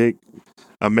 "That dick,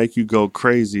 I make you go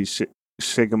crazy.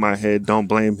 Shaking my head. Don't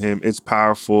blame him. It's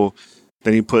powerful."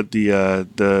 Then he put the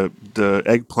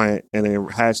eggplant and then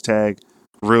hashtag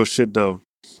real shit though.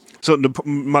 So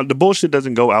the bullshit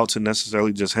doesn't go out to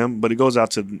necessarily just him, but it goes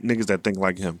out to niggas that think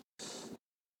like him.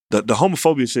 The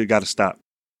homophobia shit got to stop.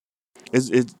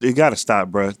 It got to stop,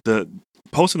 bro. The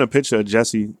posting a picture of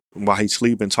Jesse while he's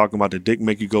sleeping, talking about the dick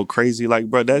make you go crazy, like,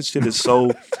 bro, that shit is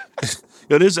so.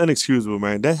 Yo, this is inexcusable,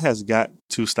 man. That has got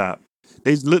to stop.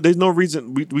 There's no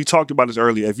reason. We talked about this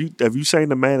earlier. If you saying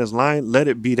the man is lying, let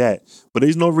it be that. But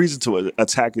there's no reason to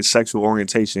attack his sexual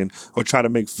orientation or try to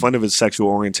make fun of his sexual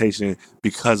orientation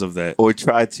because of that, or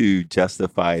try to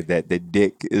justify that the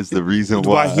dick is the reason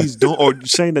why he's doing, or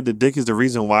saying that the dick is the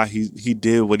reason why he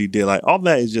did what he did. Like all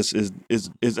that is just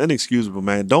is inexcusable,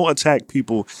 man. Don't attack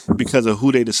people because of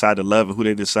who they decide to love and who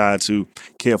they decide to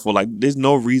care for. Like there's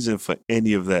no reason for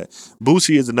any of that.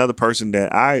 Boosie is another person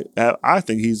that I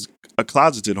think he's a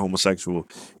closeted homosexual.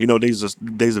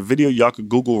 There's a video y'all could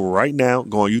Google right now,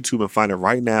 go on YouTube and find it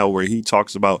right now, where he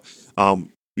talks about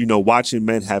watching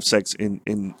men have sex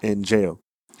in jail.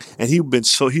 And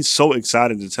he's so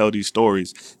excited to tell these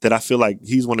stories that I feel like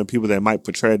he's one of the people that might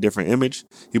portray a different image.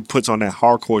 He puts on that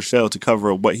hardcore shell to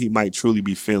cover up what he might truly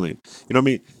be feeling. You know what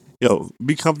I mean? Yo,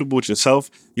 be comfortable with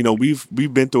yourself.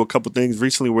 We've been through a couple things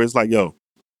recently where it's like, yo,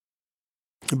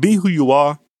 be who you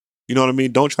are. You know what I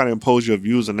mean? Don't try to impose your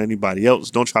views on anybody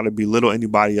else. Don't try to belittle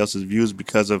anybody else's views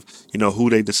because of, who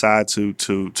they decide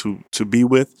to be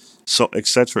with. So et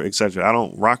cetera, et cetera. I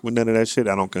don't rock with none of that shit.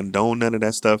 I don't condone none of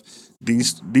that stuff.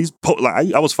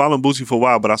 I was following Boosie for a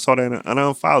while, but I saw that and I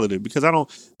unfollowed it because I'm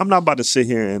not about to sit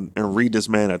here and read this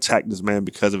man, attack this man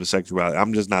because of his sexuality.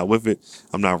 I'm just not with it.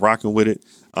 I'm not rocking with it.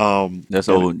 That's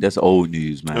old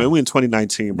news, man. I mean, we're in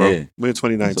 2019, bro. Yeah. We're in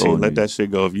 2019. Let that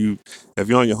shit go. If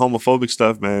you're on your homophobic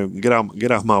stuff, man, get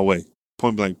out my way.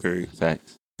 Point blank. Period.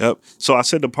 Facts. Yep. So I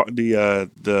said the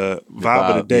vibe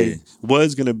of the day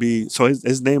was gonna be. So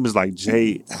his name is like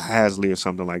Jay Hasley or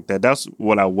something like that. That's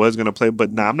what I was gonna play,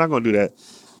 but nah, I'm not gonna do that.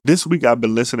 This week I've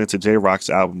been listening to J Rock's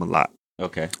album a lot.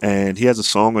 Okay. And he has a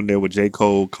song on there with J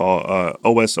Cole called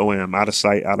OSOM, Out of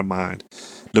Sight, Out of Mind.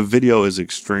 The video is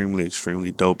extremely,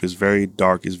 extremely dope. It's very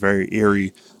dark. It's very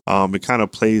eerie. It kind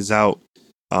of plays out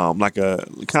like a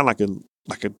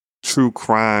true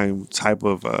crime type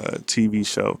of TV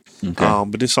show. Okay.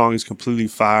 But this song is completely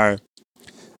fire.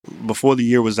 Before the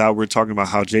year was out, we were talking about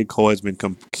how J. Cole has been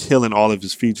killing all of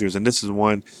his features, and this is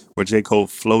one where J. Cole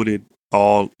floated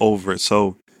all over it.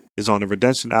 So it's on the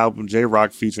Redemption album, J.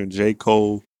 Rock featuring J.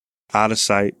 Cole, Out of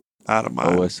Sight, Out of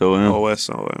Mind.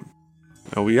 OSOM.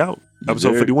 And we out.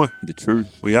 Episode 51. The truth.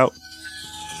 We out.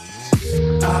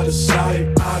 Out of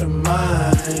sight, out of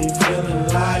mind, feeling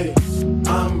like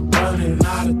I'm running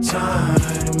out of time.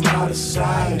 Out of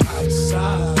sight,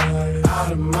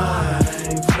 out of mind,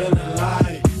 feeling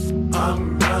like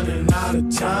I'm running out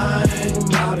of time.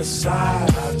 Out of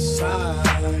sight,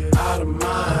 out of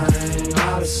mind,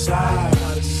 out of sight,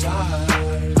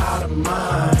 out of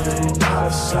mind, out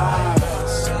of sight,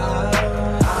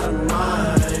 out of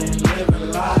mind,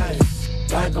 living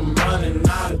life like I'm running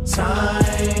out of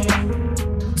time.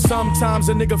 Sometimes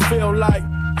a nigga feel like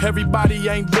everybody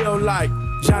ain't built like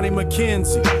Johnny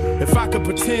McKenzie. If I could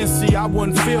pretend, see, I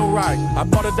wouldn't feel right. I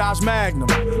bought a Dodge Magnum,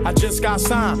 I just got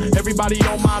signed. Everybody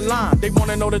on my line, they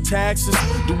wanna know the taxes.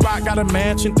 Do I got a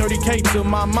mansion, 30K to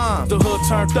my mom. The hood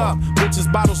turned up,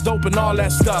 bitches, bottles, dope, and all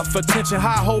that stuff. Attention,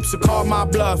 high hopes to call my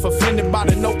bluff. Offended by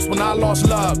the notes when I lost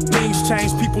love. Things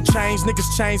change, people change,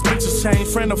 niggas change, bitches change.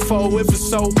 Friend or foe, if it's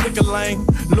so, pick a lane.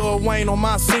 Lil Wayne on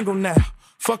my single now.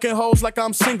 Fucking hoes like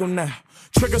I'm single now.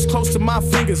 Triggers close to my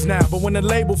fingers now. But when the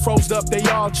label froze up, they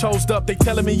all chose up. They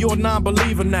telling me you're a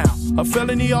non-believer now. A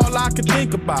felony, all I could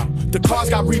think about. The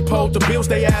cars got repoed, the bills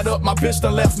they add up. My bitch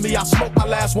done left me, I smoked my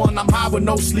last one. I'm high with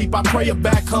no sleep, I pray a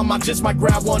back come. I just might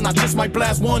grab one, I just might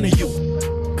blast one of you.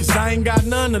 Cause I ain't got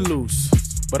none to lose.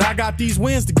 But I got these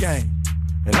wins to gain.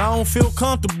 And I don't feel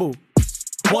comfortable.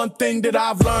 One thing that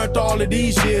I've learned all of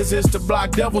these years is to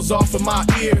block devils off of my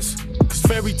ears. Cause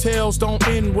fairy tales don't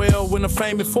end well when the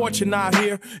fame and fortune out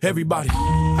here. Everybody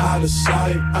out of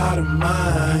sight, out of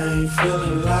mind,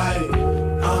 feeling like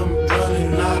I'm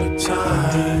running out of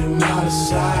time. Out of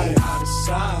sight,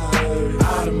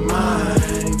 out of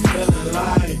mind, feeling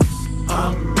like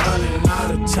I'm running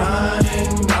out of time.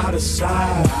 Out of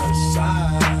sight,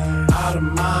 out of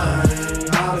mind,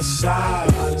 out of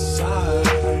sight,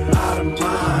 out of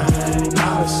mind,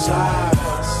 out of sight.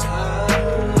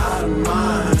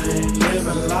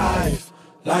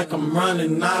 Like I'm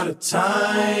running out of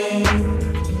time.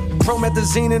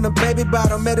 Promethazine in a baby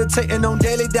bottle, meditating on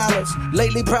daily dollars.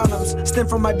 Lately problems stem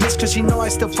from my bitch, cause she know I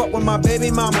still fuck with my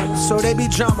baby mama. So they be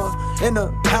drama in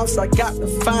the house, I got to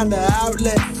find the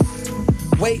outlet.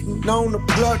 Waiting on the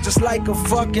plug just like a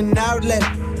fucking outlet.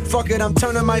 Fuck it, I'm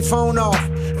turning my phone off.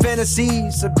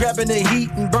 Fantasies of grabbing the heat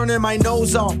and burning my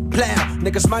nose off. Plow,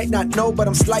 niggas might not know, but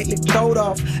I'm slightly throwed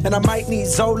off. And I might need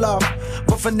Zoloft.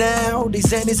 But for now, these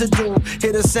Xannies are due.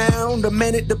 Hear the sound, a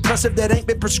manic depressive that ain't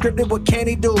been prescripted, what can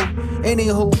he do?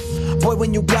 Anywho, boy,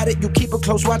 when you got it, you keep a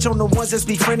close watch on the ones that's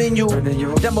befriending you.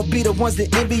 Them'll be the ones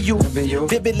that envy you.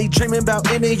 Vividly dreaming about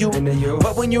ending you.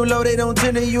 But when you low, they don't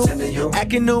tend to you.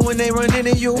 Acting new when they run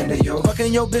into you.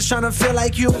 Fucking your bitch trying to feel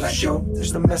like you.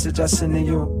 There's the message I send to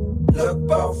you. Look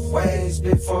both ways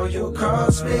before you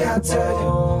cross me, I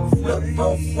tell you. Look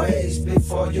both ways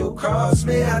before you cross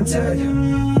me, I tell you.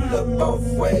 Look both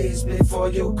ways before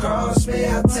you cross me,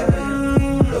 I tell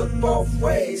you. Look both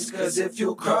ways, cause if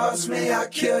you cross me, I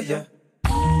kill you.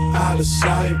 Out of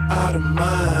sight, out of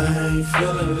mind,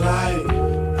 feeling like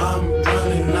I'm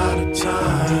running out of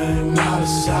time. Out of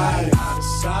sight,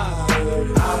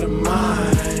 out of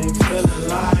mind, feeling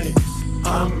like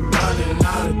I'm running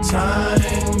out of time.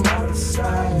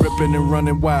 Ripping and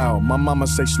running wild. My mama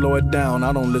say slow it down,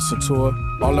 I don't listen to her.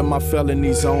 All of my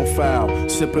felonies on file.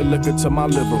 Sipping liquor till my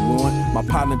liver ruined. My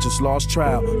partner just lost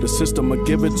trial. The system will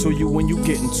give it to you when you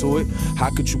get into it. How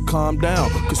could you calm down?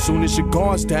 Cause soon as your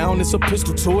guard's down, it's a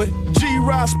pistol to it. G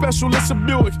ride special, it's a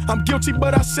Buick. I'm guilty,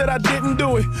 but I said I didn't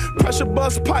do it. Pressure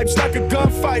bust pipes like a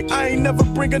gunfight. I ain't never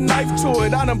bring a knife to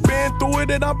it. I done been through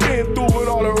it and I've been through it.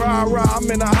 All the rah-rah, I'm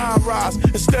in a high rise.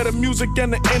 Instead of music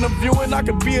and the interviewing, I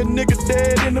could be a nigga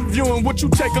dead interviewing. Would you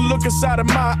take a look inside of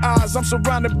my eyes? I'm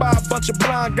surrounded by a bunch of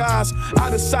blind guys.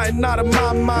 Out of sight and out of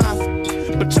my mind.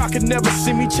 But y'all can never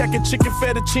see me checking chicken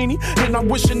fettuccine. And I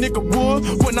wish a nigga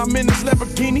would when I'm in this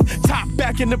Lamborghini. Top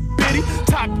back in the bitty,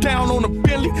 top down on the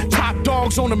Billy, top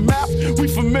dogs on the map. We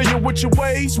familiar with your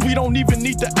ways, we don't even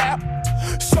need the app.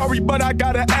 Sorry, but I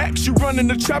gotta ask, you running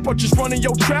the trap or just running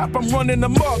your trap? I'm running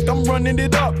amok, I'm running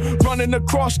it up, running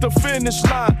across the finish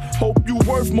line. Hope you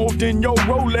worth more than your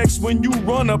Rolex when you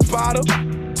run up out of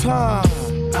time.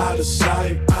 Out of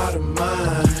sight, out of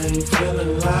mind,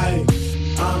 feeling like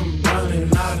I'm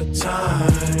running out of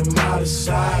time. Out of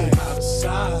sight,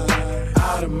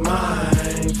 out of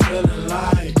mind, feeling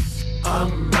like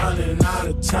I'm running out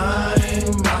of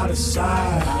time. Out of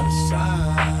sight,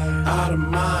 out of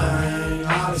mind,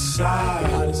 out of sight,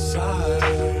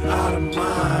 out of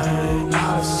mind,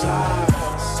 out of sight.